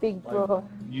my big bro.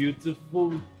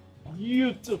 Beautiful,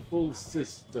 beautiful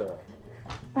sister.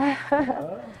 Good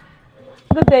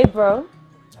day, bro.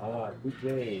 Good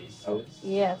day.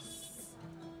 Yes.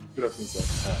 Good afternoon,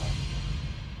 sir.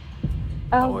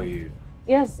 How are you?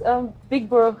 Yes, big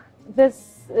bro.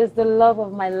 This is the love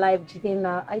of my life,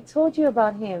 Jidena. I told you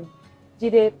about him.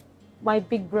 Jide, my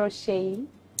big bro Shay.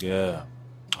 Yeah.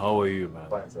 How are you, man?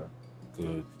 Fine, sir.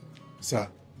 Good. Sir,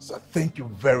 thank you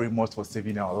very much for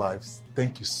saving our lives.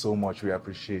 Thank you so much. We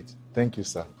appreciate it. Thank you,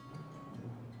 sir.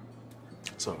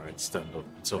 It's all right. Stand up.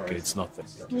 It's okay. It's nothing.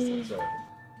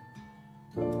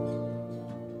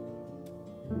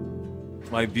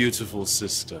 My beautiful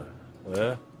sister.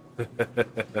 Eh?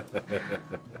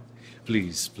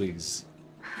 Please.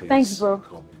 Thanks, bro.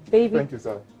 Come Baby. Thank you,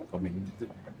 sir. Come in. The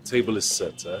table is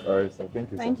set. Eh? All right, sir.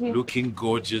 Thank you, sir. Thank you. Looking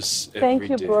gorgeous every day.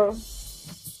 Thank you, bro.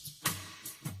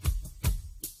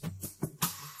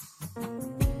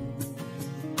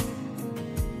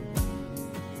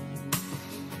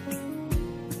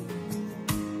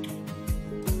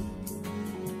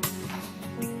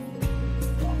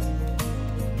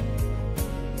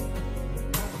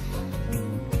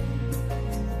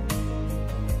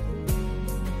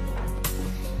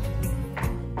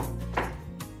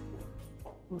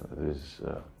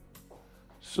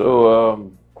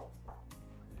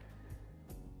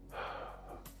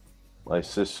 My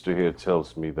sister here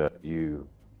tells me that you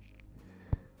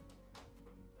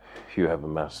have a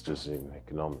master's in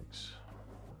economics.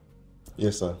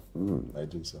 Yes, sir. I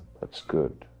do, sir. That's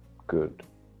good. Good.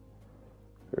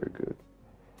 Very good.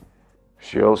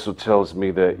 She also tells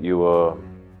me that you're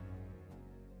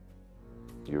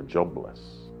jobless.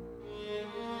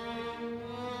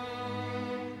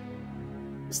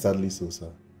 Sadly so,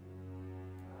 sir.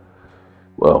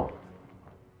 Well,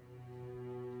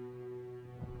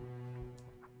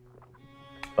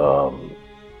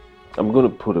 I'm going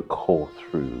to put a call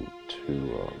through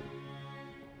to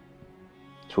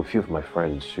a few of my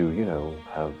friends who,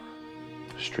 have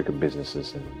stricken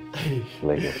businesses in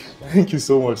Lagos. Thank you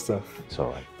so much, sir. It's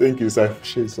all right. Thank you, sir. I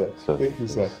appreciate it, sir. So, Thank you,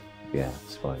 sir. Yeah,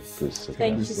 it's fine.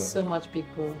 Thank you so much, big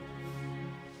bro.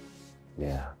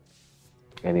 Yeah.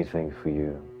 Anything for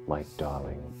you, my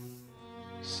darling.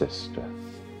 sister.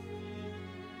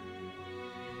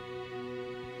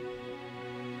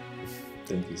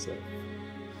 Thank you, sir.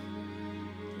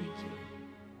 Thank you.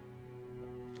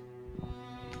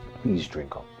 Please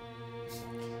drink up.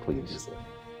 Please. Thank you, sir.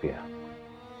 Yeah.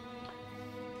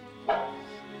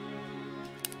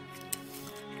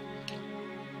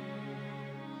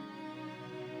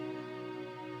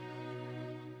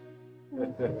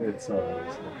 It's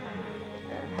alright.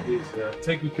 Please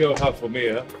take good care of her for me,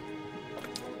 huh?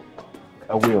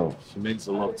 I will. She means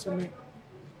a lot to me.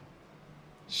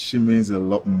 She means a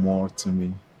lot more to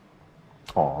me.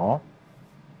 Aw.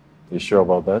 You sure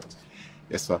about that?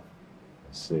 Yes, sir. I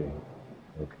see.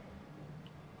 Okay.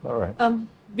 All right.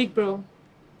 Big bro,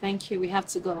 thank you. We have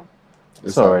to go.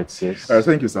 It's all right, sis.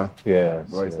 Thank you, sir. Yes.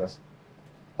 Bye, yes.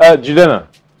 sir. Jidena.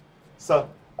 Sir.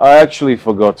 I actually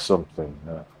forgot something.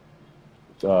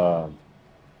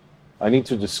 I need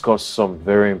to discuss some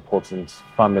very important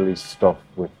family stuff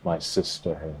with my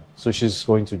sister here. So she's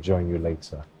going to join you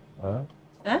later. Huh?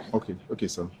 Okay,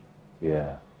 sir.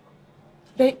 Yeah.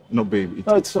 Babe. No, babe,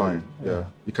 it's fine. Yeah.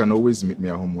 You can always meet me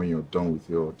at home when you're done with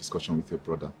your discussion with your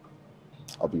brother.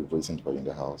 I'll be waiting for you in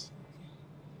the house.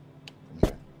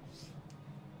 Okay.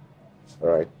 All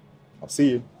right. I'll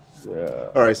see you. Yeah.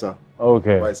 All right, sir.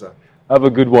 Okay. Bye, sir. Have a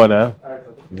good one, huh? All right,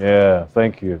 sir. Yeah.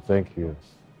 Thank you. Thank you.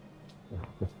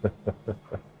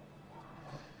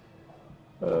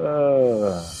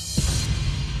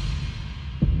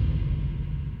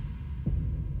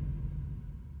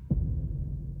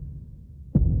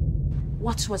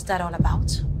 What was that all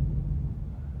about?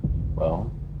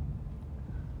 Well,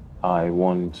 I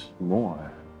want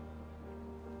more.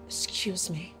 Excuse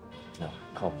me. No,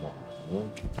 come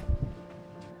on.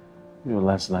 You know,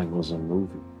 last night was a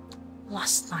movie.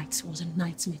 Last night was a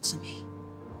nightmare to me.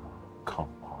 Come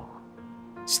on.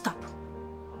 Stop.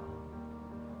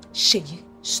 Shay,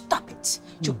 stop it.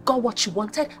 You got what you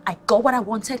wanted, I got what I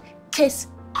wanted. Case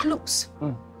closed.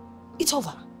 It's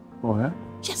over. Oh, yeah?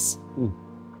 Yes.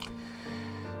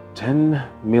 10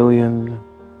 million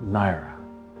naira.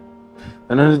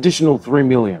 And an additional 3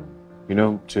 million, you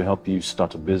know, to help you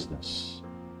start a business.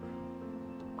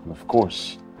 And of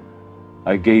course,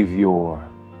 I gave your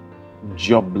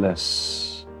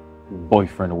jobless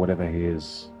boyfriend or whatever he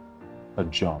is a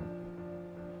job.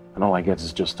 And all I get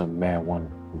is just a mere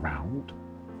one round.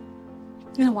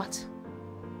 You know what?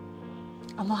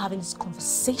 I'm not having this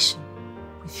conversation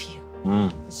with you.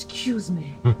 Excuse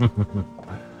me.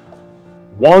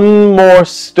 One more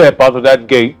step out of that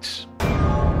gate,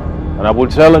 and I will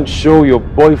tell and show your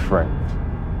boyfriend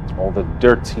all the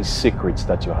dirty secrets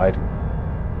that you're hiding.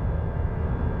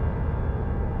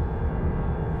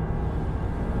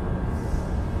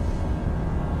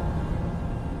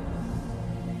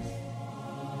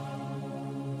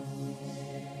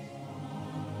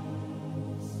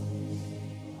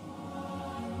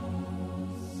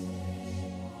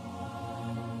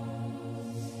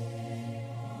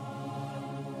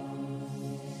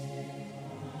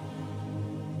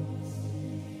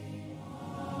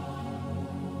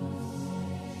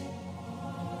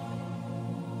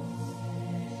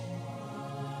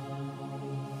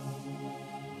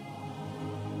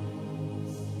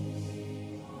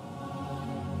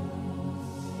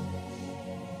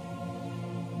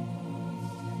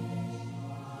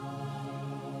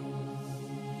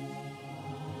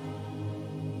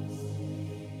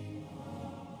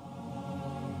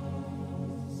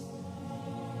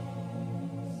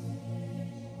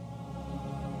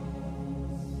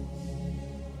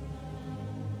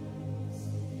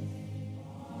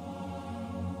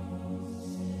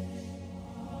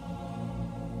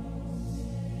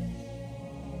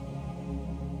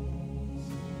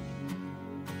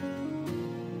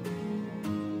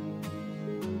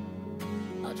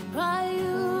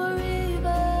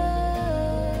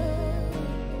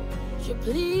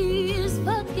 Please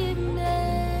forgive me.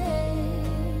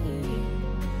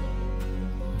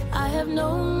 I have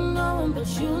known no one but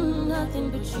you, nothing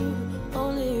but you,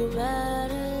 only you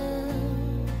matter.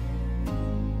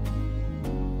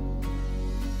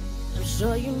 I'm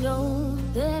sure you know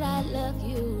that I love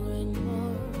you and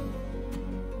more.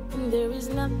 And there is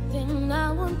nothing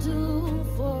I won't do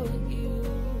for you.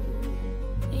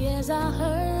 Yes, I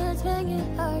hurt when you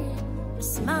hurt.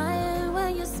 Smile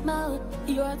when you smile.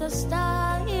 You're the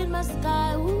star in my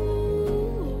sky.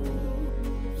 Ooh.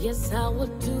 Yes, I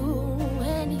would do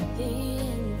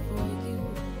anything for you.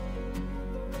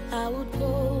 I would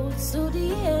go to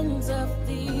the ends of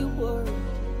the world.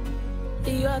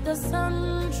 You're the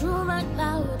sun through my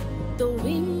cloud, the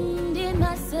wind in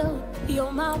my sail.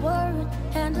 You're my word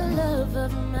and the love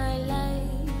of my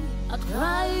life. I'll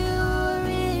cry you a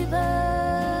river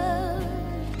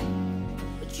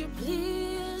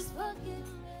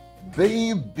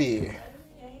baby.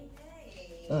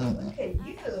 Look at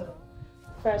you.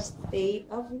 First day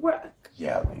of work.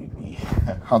 Yeah, baby.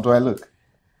 How do I look?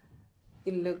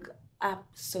 You look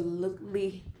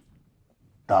absolutely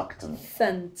Talk to me.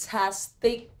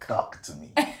 fantastic. Talk to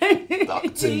me.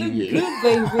 Talk to You me. look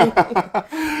good, baby.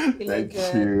 You look Thank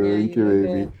good. you. Yeah, Thank you you, look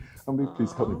baby. good.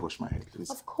 Please help me brush my hair, please.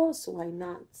 Of course, why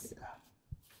not?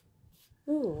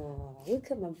 Ooh,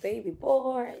 look at my baby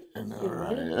boy. I know,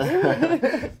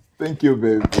 right? Thank you,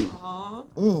 baby.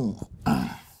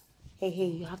 Hey,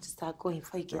 you have to start going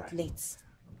before you get late.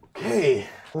 Okay.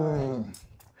 Okay,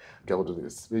 we'll do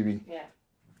this, baby. Yeah.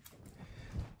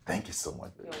 Thank you so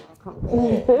much, baby. You're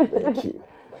welcome. Thank you.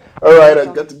 All right, I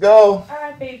got to go. All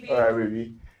right, baby. All right,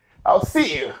 baby. I'll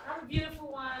see you. I'm a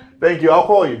beautiful one. Thank you. I'll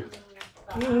call you.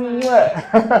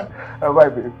 All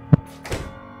right, baby.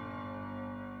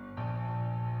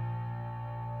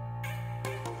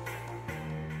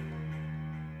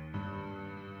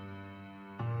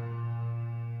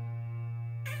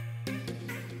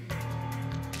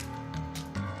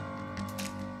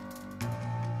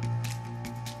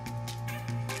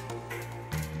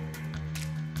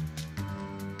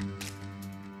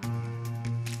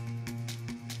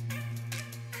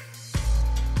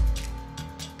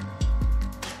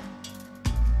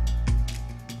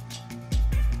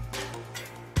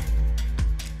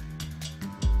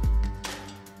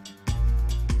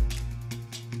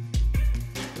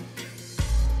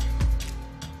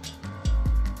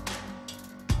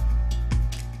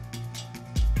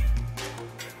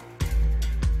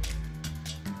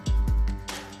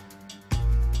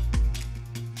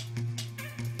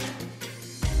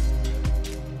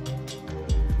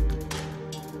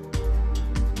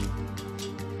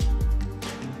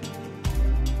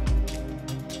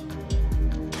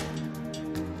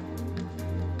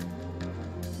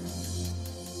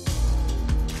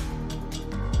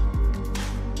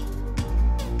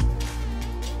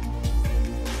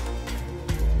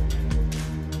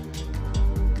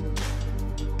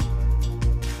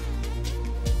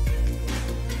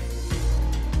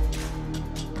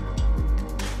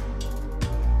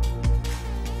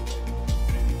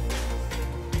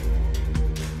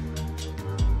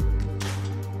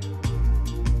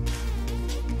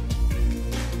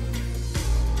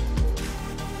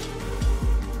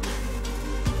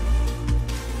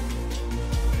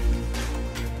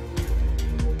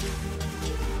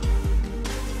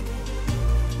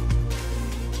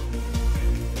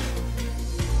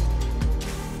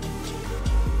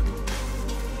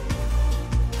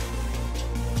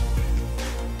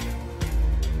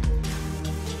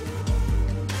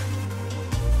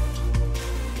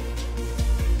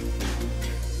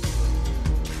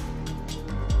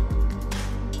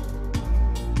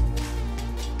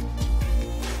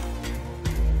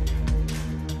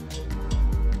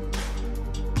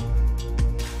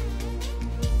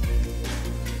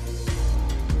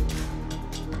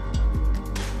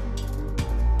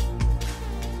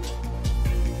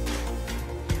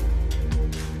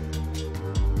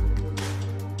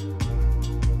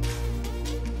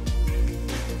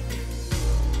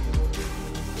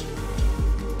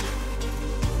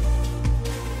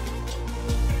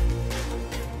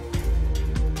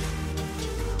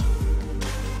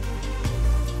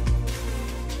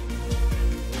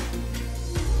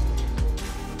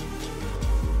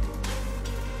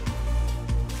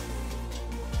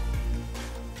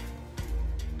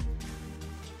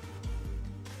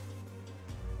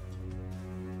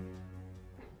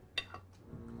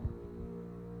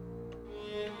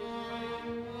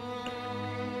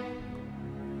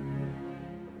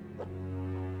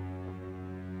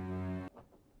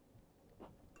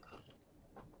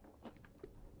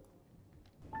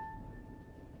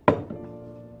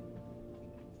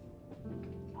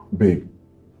 Babe.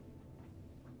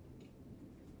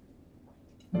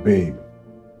 Babe.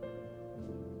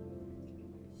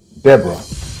 Deborah.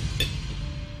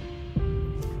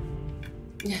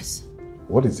 Yes.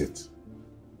 What is it?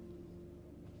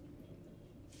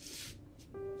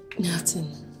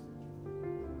 Nothing.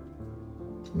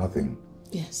 Nothing.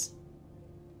 Yes.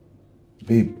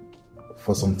 Babe,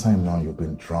 for some time now you've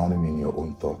been drowning in your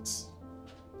own thoughts.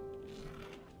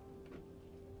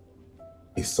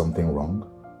 Is something wrong?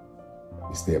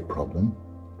 Is there a problem?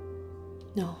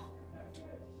 No.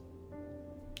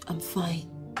 I'm fine.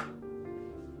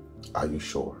 Are you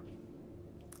sure?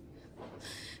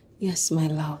 Yes, my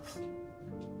love.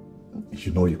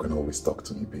 You know you can always talk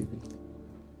to me, baby.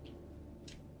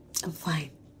 I'm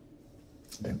fine.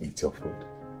 Then eat your food.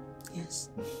 Yes.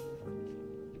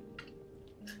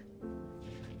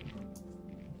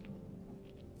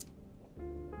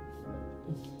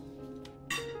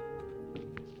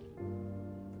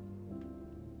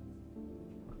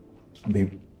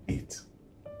 Babe, eat.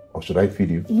 Or should I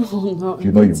feed you? No.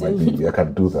 You know you might need me. I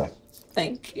can do that.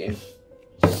 Thank you.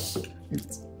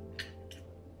 Eat.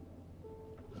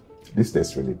 This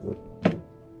tastes really good.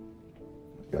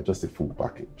 You're just a full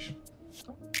package.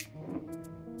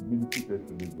 It tastes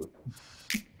really good.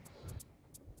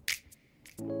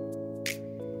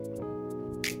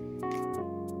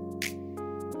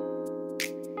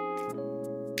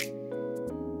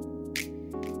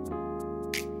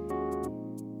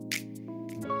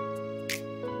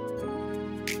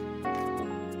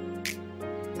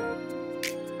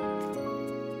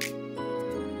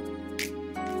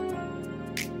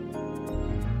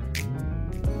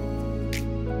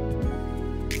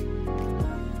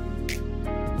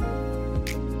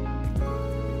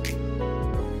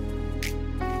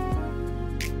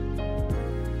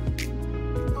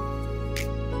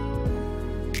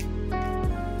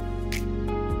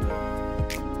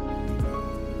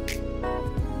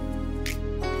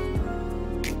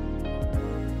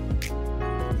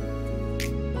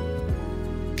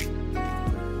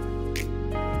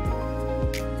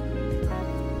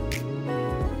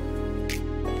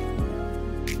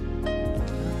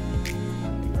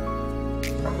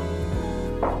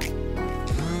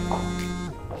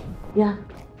 Yeah.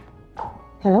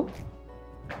 Hello?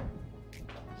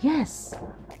 Yes.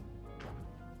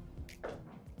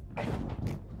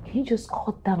 Can you just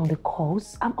cut down the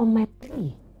calls? I'm on my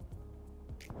way.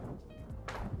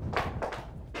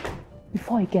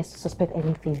 Before he gets to suspect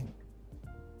anything.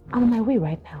 I'm on my way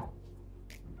right now.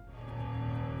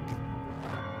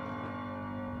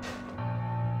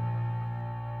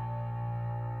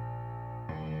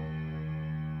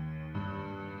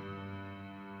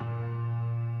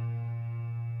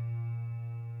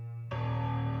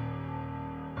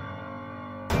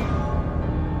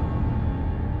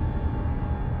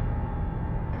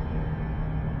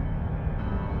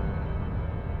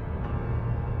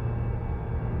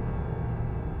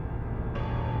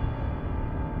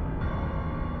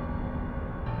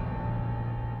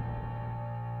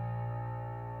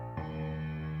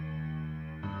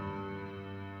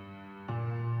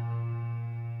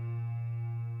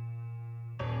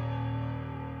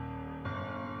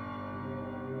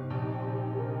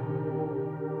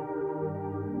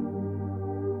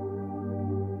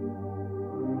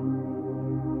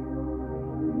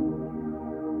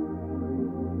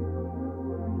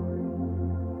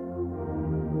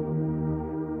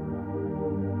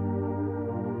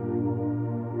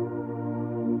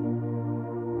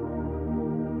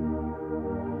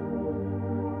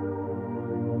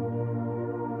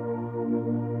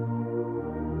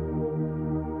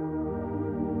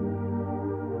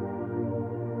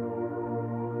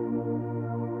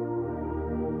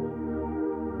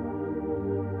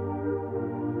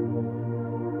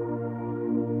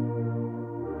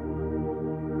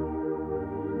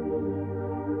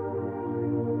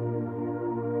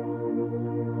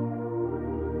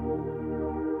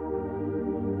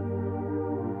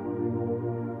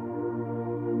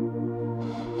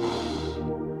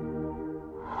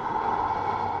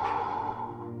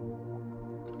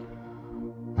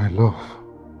 My love,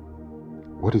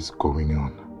 what is going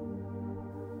on?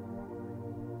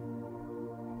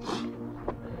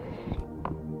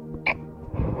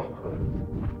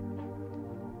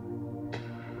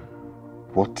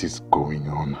 What is going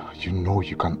on? You know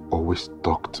you can always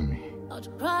talk to me. I'll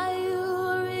cry you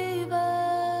a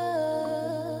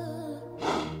river.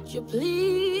 You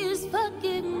please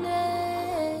forgive me.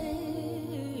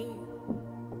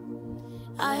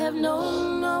 I have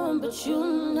known no one but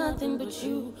you, nothing but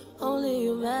you, only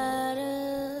you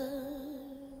matter.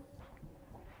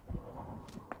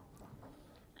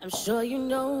 I'm sure you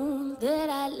know that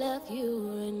I love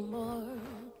you and more.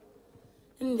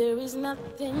 And there is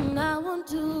nothing I won't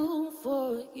do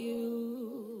for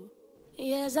you.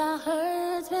 Yes, I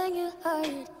hurt when you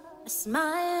hurt. I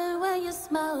smile when you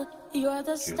smile. You're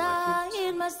the star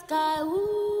in my sky.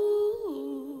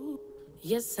 Ooh.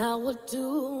 Yes, I would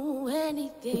do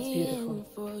anything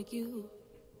for you.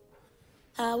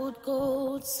 I would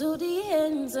go to the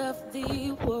ends of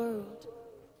the world.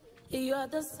 You're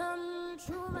the sun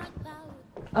through my cloud.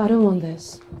 I don't want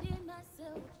this.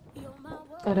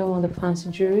 I don't want the fancy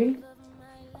jewelry.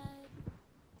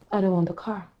 I don't want the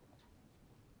car.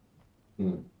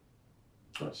 I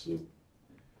see.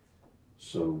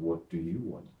 So what do you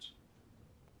want?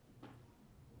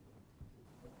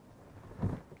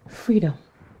 Freedom.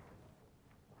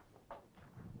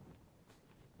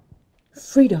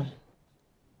 Freedom.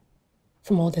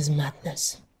 From all this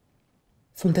madness.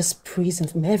 From this prison,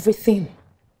 from everything.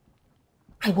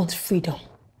 I want freedom.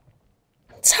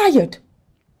 I'm tired.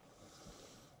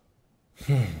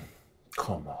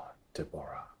 Come on,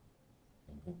 Deborah.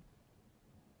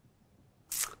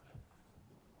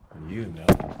 You know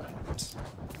that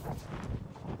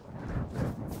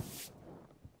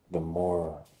the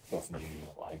more of you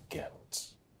I get,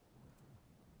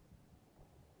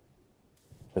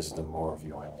 is the more of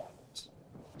you I want.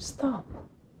 Stop.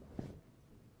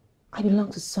 I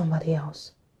belong to somebody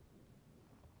else.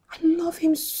 I love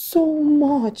him so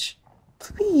much.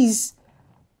 Please,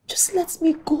 just let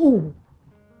me go.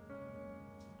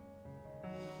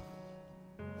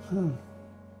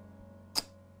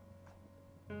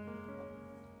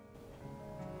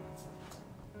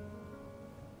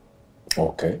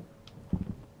 Okay.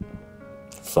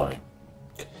 Fine.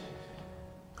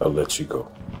 I'll let you go.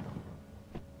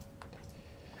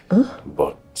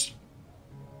 But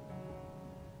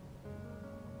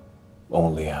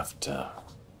only after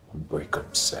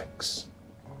breakup sex.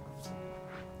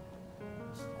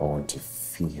 I want to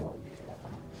feel you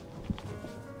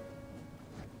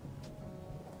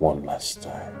one last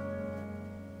time.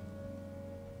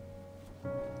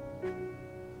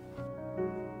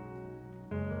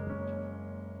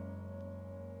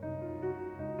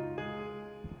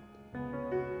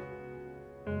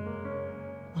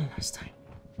 One last time.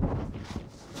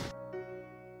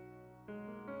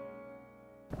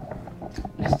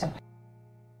 Let's do it.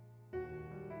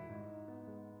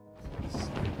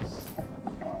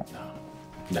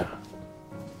 No.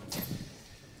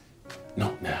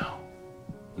 Not now.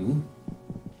 I'll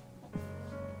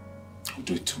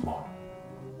do it tomorrow.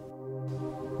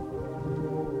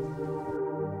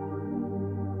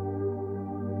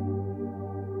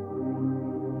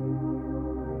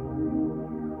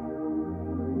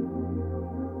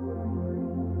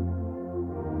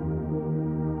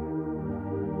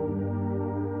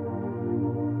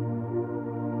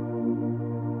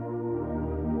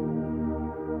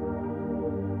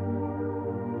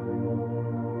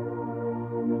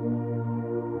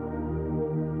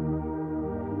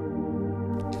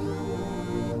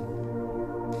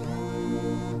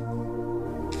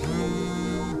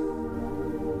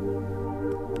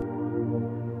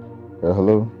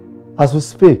 Hello? As we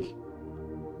speak,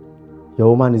 your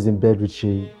woman is in bed with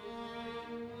Shay.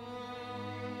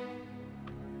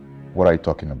 What are you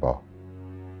talking about?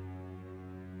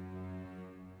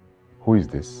 Who is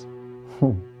this?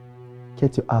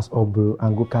 Get your ass up, bro,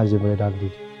 and go catch the murder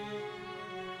dude.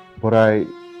 But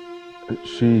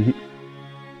Shay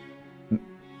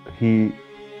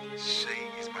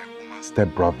is my woman's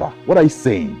stepbrother. What are you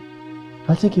saying?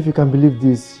 I think if you can believe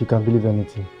this, you can believe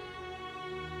anything.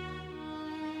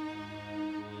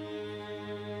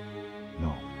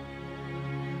 No.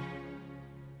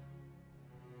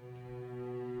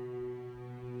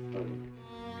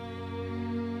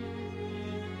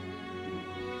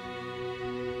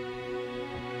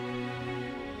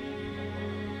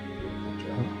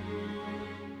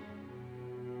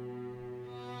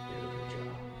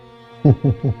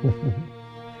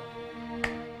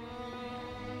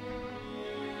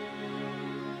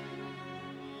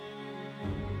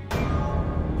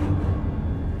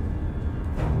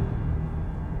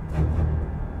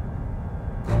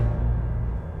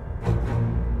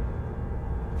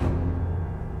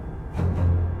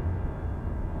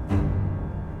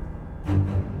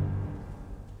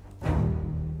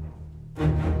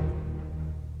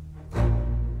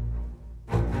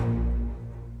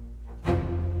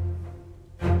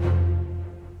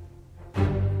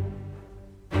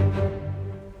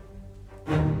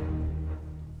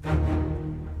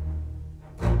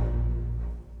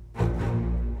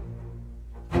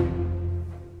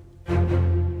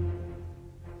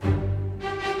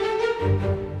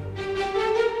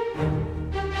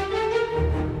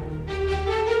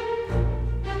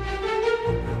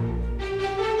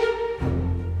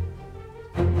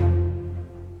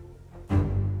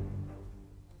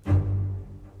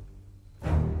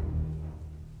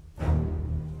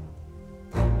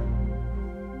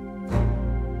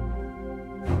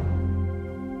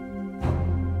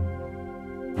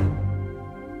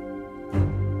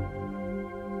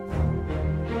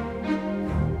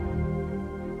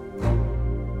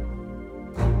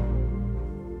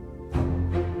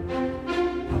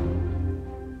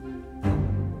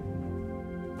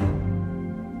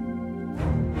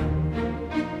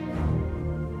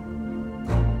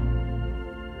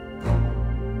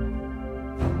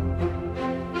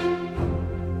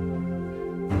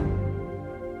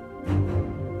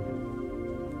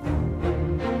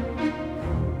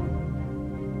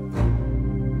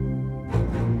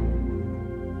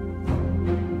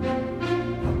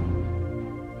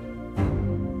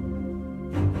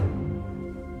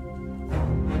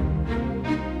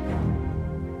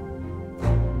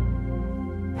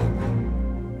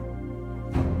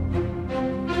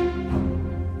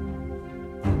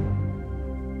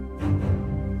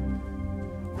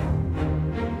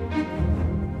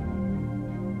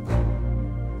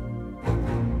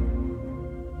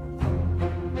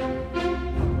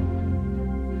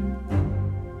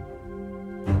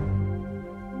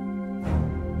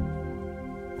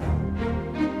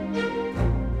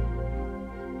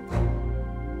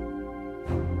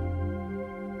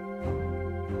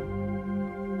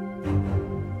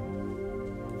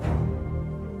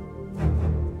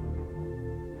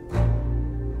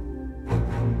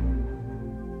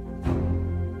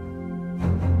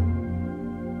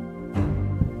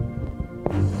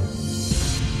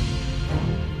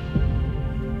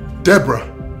 Deborah.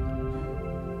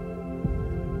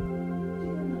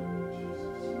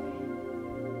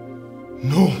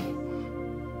 No.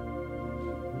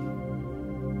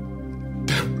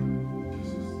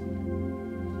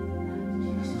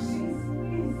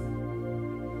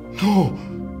 No.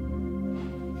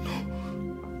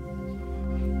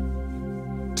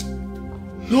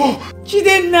 No.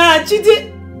 Chidena,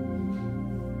 Chide.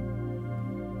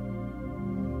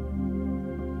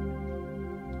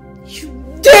 You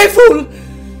devil!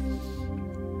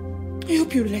 I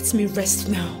hope you let me rest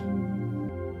now.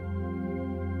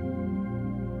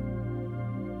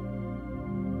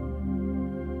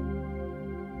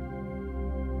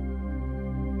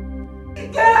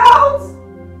 Get out!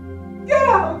 Get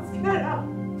out! Get out!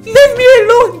 Leave me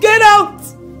alone! Get out!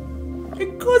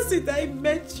 Because I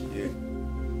met you.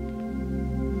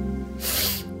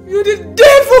 You're the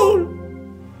devil!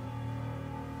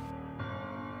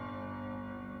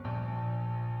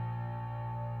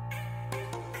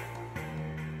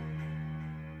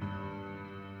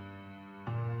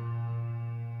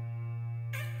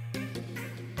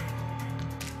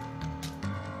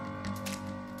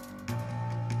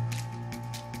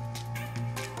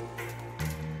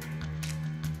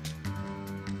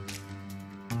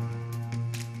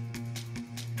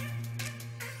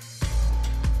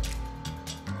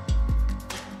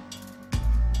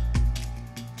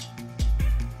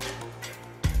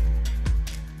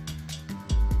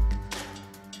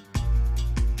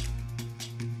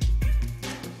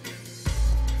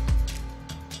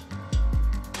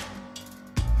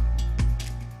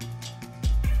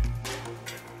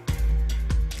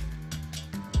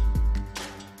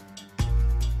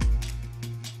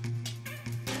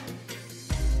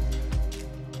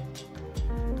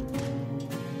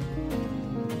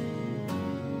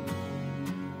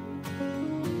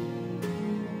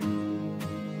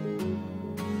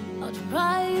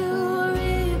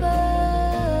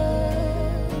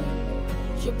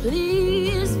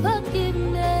 Please forgive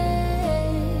me.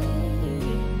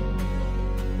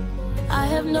 I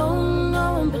have known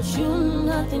no one but you,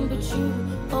 nothing but you,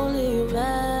 only you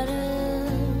matter.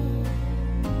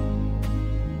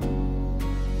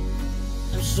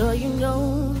 I'm sure you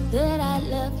know that I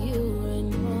love you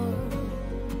and more,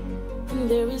 and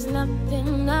there is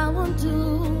nothing I won't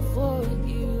do for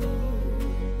you.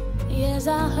 Yes,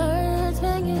 I hurt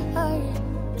when you hurt,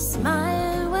 I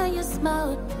smile when you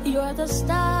smile. You're the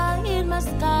star in my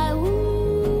sky,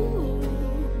 ooh.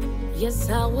 Yes,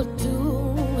 I would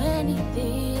do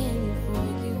anything for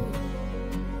you.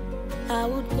 I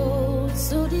would go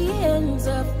to the ends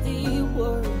of the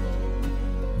world.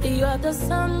 You're the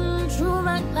sun through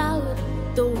my cloud,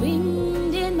 the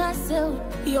wind in my sail.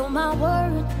 You're my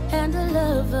word and the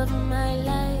love of my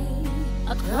life.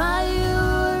 I'll cry you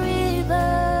a river,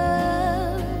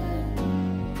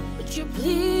 would you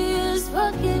please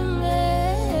forgive me?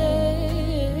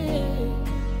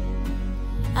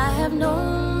 I have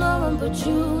known no one but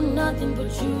you, nothing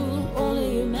but you,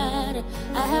 only you matter.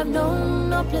 I have known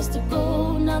no place to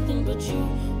go, nothing but you,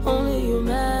 only you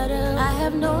matter. I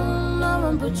have known no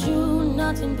one but you,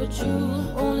 nothing but you,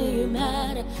 only you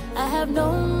matter. I have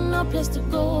known no place to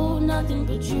go, nothing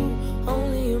but you,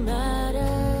 only you matter.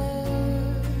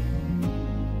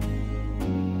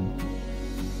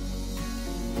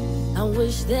 I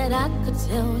wish that I could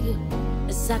tell you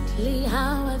exactly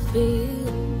how I feel,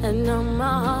 and now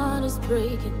my heart is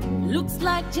breaking. Looks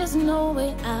like just no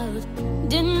way out.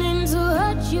 Didn't mean to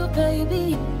hurt you,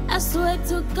 baby. I swear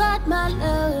to God, my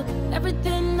love,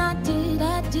 everything I did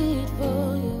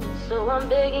for you. So I'm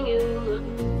begging you,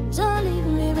 don't leave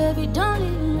me, baby, don't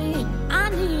leave me. I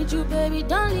need you, baby,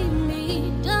 don't leave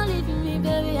me. Don't leave me,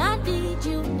 baby, I need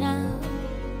you now.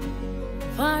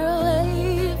 Far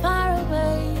away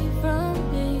from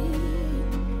me.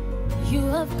 You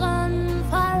have gone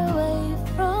far away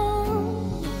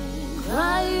from me.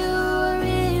 Cry you a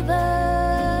river,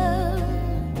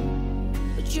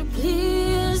 would you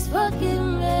please forgive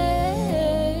me?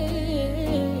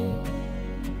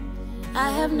 I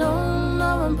have known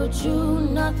no one but you,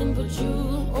 nothing but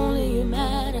you, only you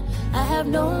matter. I have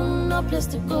known no place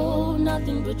to go,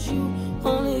 nothing but you,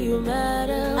 only you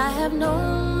matter. I have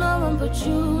known no one but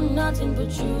you, nothing but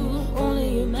you,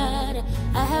 only you matter.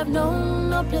 I have known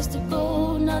no place to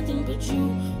go, nothing but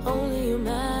you, only you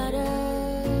matter.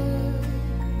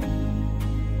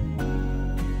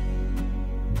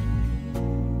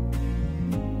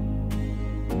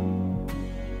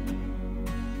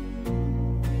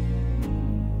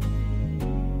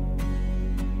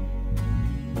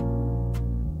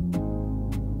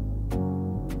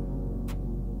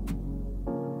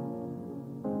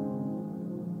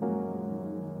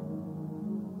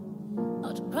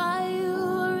 heart. Cry you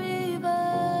a river.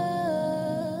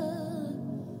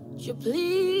 Would you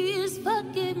please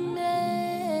forgive me?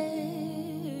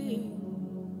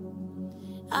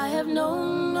 I have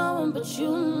known no one but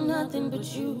you, nothing but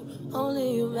you,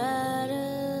 only you matter.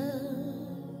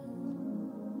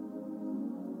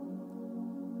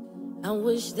 I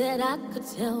wish that I could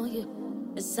tell you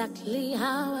exactly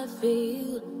how I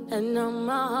feel, and now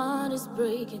my heart is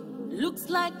breaking. Looks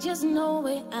like just no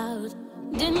way out.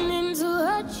 Didn't mean to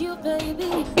hurt you,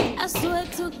 baby. I swear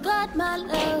to God, my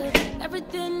love,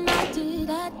 everything I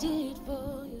did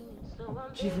for you. So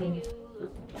I'm begging you,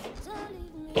 don't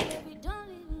leave me, baby, don't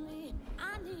leave me.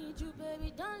 I need you,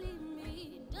 baby, don't leave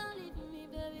me. Don't leave me,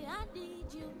 baby, I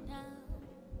need you now.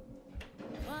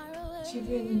 Far away,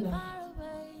 far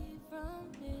away from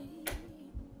me.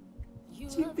 You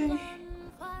have gone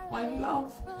far my away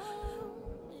love. from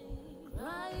me.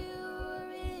 Cry you a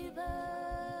river.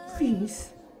 Please.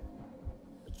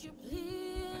 Would you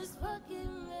please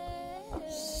forgive me? I'm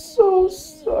so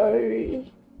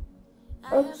sorry.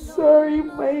 I'm sorry,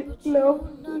 my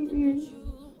love. Please.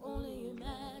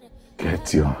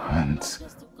 Get your hands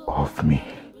off me.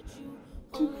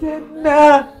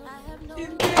 Jidena!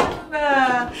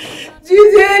 Jidena!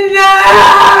 Jidena!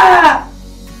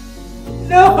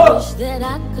 No! I wish that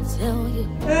I could tell you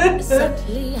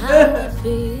exactly how I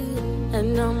feel,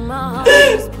 and now my heart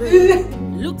is breaking.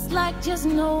 Looks like just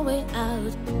no way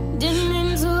out. Didn't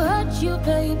mean to hurt you,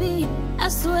 baby. I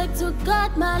swear to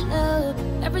God, my love,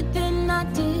 everything I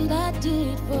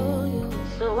did for you.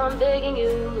 So I'm begging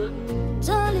you,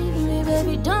 don't leave me,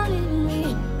 baby, don't leave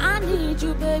me. I need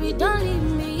you, baby, don't leave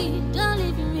me. Don't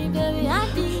leave me, baby, I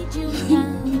need you now.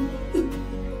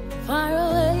 Far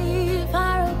away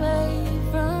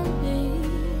from me.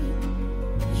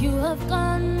 You have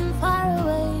gone far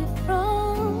away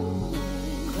from me.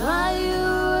 Cry you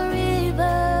a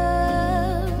river.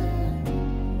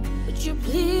 Would you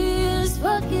please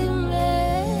forgive me?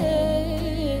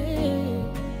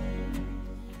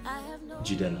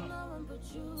 Jidena,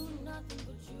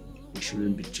 we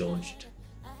shouldn't be judged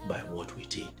by what we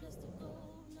did,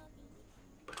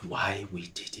 but why we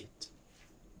did it.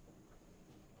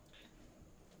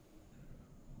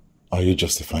 Are you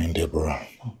justifying Deborah?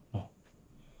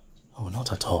 No,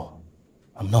 not at all.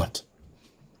 I'm not.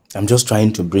 I'm just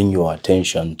trying to bring your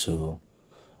attention to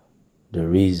the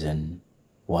reason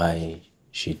why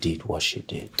she did what she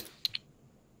did.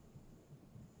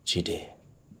 Jide.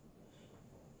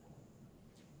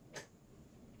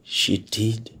 She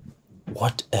did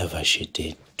whatever she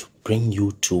did to bring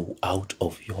you two out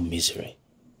of your misery.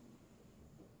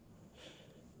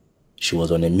 She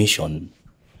was on a mission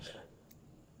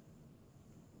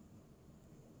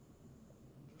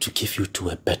to give you two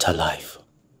a better life,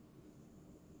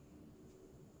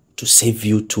 to save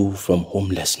you two from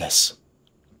homelessness,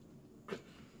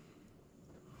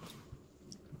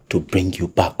 to bring you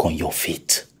back on your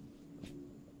feet.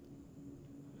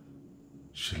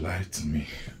 She lied to me.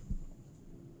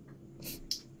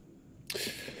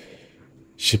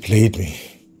 She played me.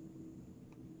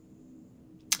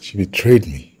 She betrayed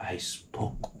me. I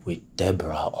spoke with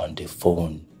Deborah on the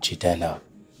phone, Jidena.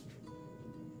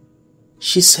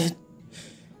 She said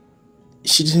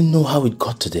she didn't know how it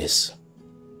got to this.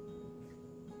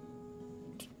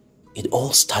 It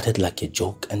all started like a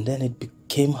joke and then it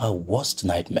became her worst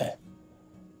nightmare.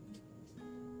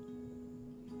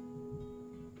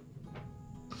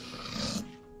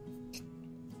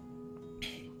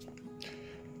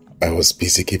 I was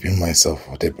busy keeping myself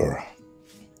for Deborah,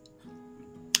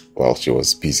 while she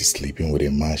was busy sleeping with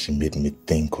a man she made me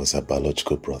think was her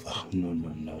biological brother.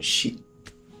 No.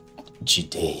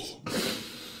 Jide.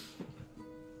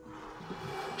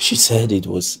 She said it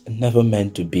was never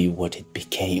meant to be what it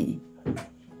became.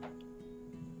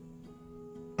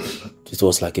 It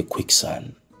was like a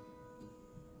quicksand.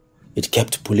 It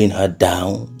kept pulling her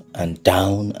down and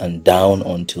down and down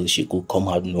until she could come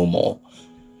out no more.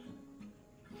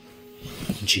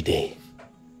 Jide,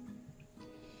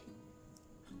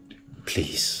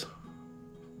 please,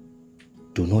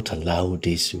 do not allow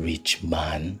this rich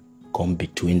man come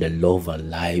between the love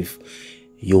and life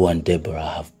you and Deborah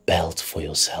have built for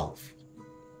yourself.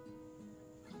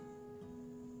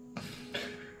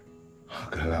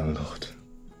 Okay, landlord.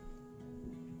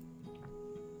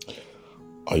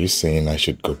 Are you saying I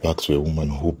should go back to a woman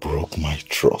who broke my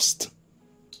trust?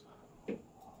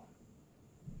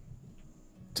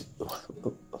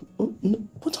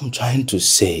 What I'm trying to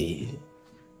say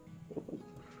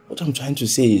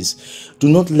is, do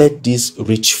not let this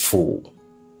rich fool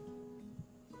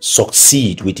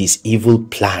succeed with his evil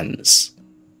plans.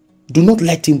 Do not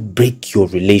let him break your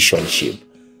relationship.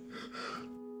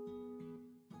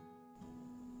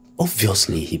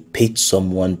 Obviously, he paid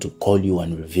someone to call you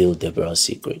and reveal Deborah's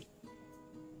secret.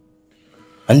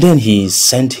 And then he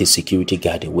sent his security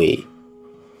guard away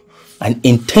and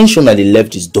intentionally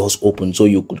left his doors open so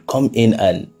you could come in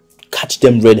and catch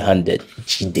them red-handed.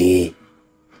 Chide.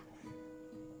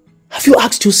 Have you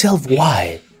asked yourself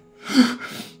why?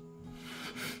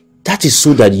 That is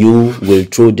so that you will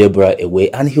throw Deborah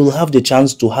away and he'll have the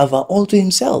chance to have her all to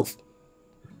himself.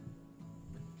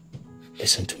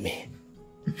 Listen to me.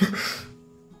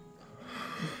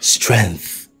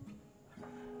 Strength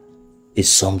is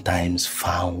sometimes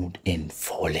found in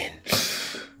falling.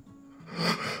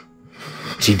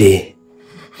 Today,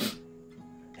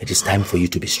 it is time for you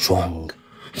to be strong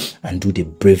and do the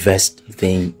bravest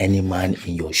thing any man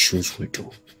in your shoes will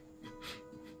do.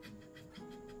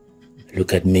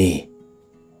 Look at me.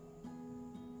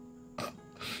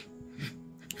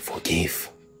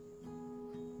 Forgive.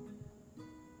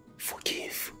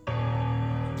 Forgive.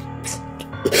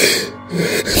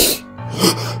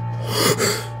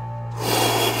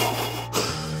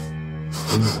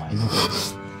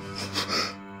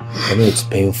 I know it's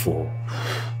painful,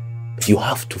 but you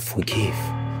have to forgive.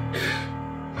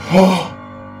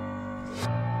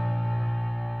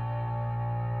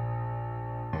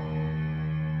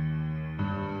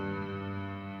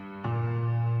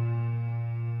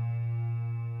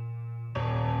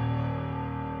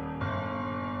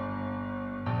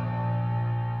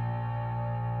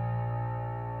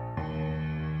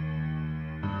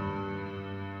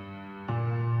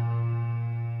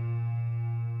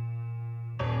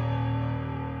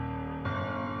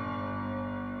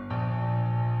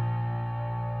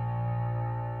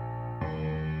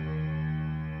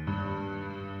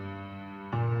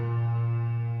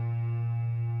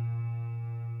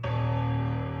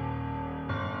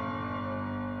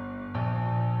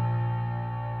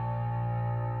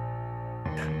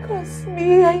 Trust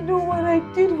me, I know what I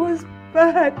did was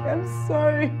bad. I'm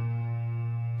sorry.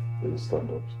 Please stand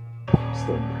up.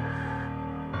 Stand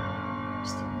up.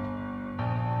 Stand up.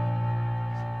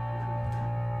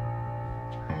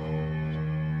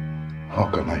 How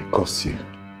can I curse you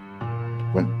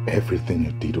when everything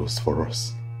you did was for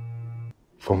us?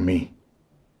 For me.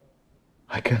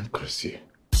 I can't curse you.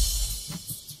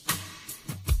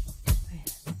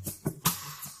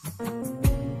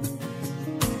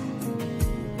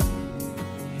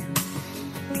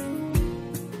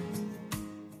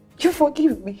 You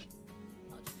forgive me.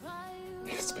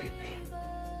 Yes, baby.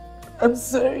 I'm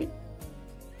sorry.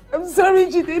 I'm sorry,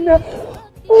 Jidena. I'm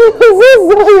so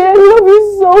sorry. I love you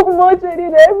so much. I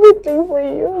did everything for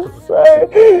you. I'm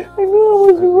sorry. I know I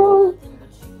was wrong.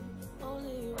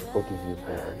 I forgive you,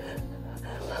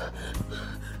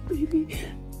 baby. Baby,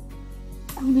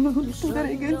 I'm never going to do that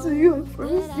again to you. I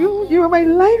promise you. You are my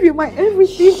life. You're my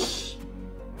everything.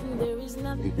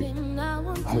 Baby,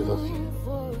 I love you.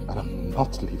 And I'm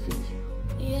not leaving you.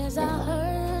 Yes, I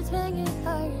hurt when you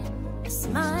hurt.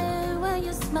 Smile when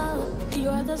you smile.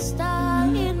 You're the star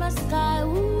in my sky.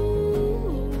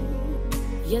 Ooh.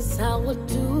 Yes, I would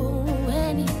do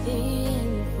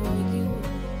anything for you.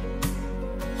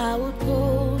 I would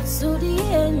go to the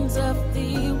ends of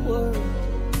the world.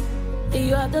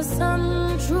 You're the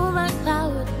sun through my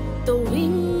cloud, the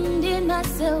wind in my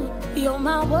sail. You're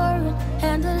my word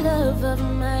and the love of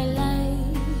my life.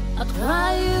 I'll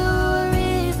cry you a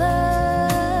river.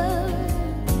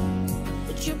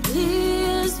 Would you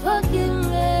please forgive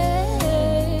me?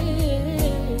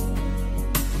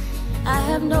 I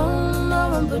have known no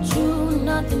one but you,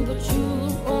 nothing but you,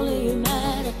 only you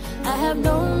matter. I have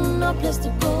known no place to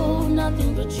go,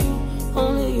 nothing but you,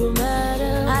 only you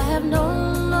matter. I have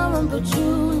known no one but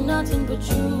you, nothing but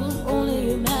you,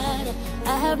 only you matter.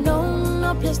 I have known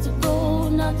no place to go,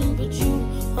 nothing but you,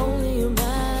 only you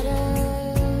matter.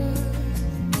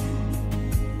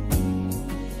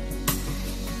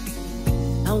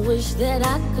 I wish that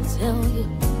I could tell you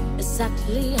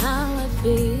exactly how I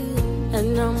feel,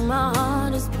 and now my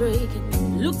heart is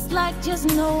breaking. Looks like just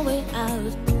no way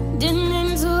out. Didn't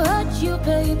mean to hurt you,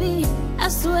 baby. I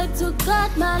swear to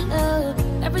God, my love,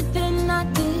 everything I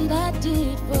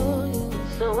did for you.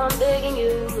 So I'm begging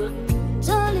you,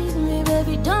 don't leave me,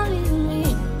 baby, don't leave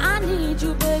me. I need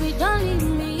you, baby, don't leave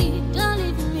me. Don't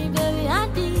leave me, baby, I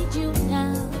need you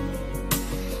now.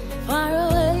 Far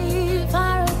away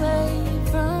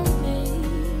from me.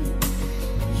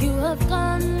 You have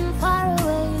gone far away.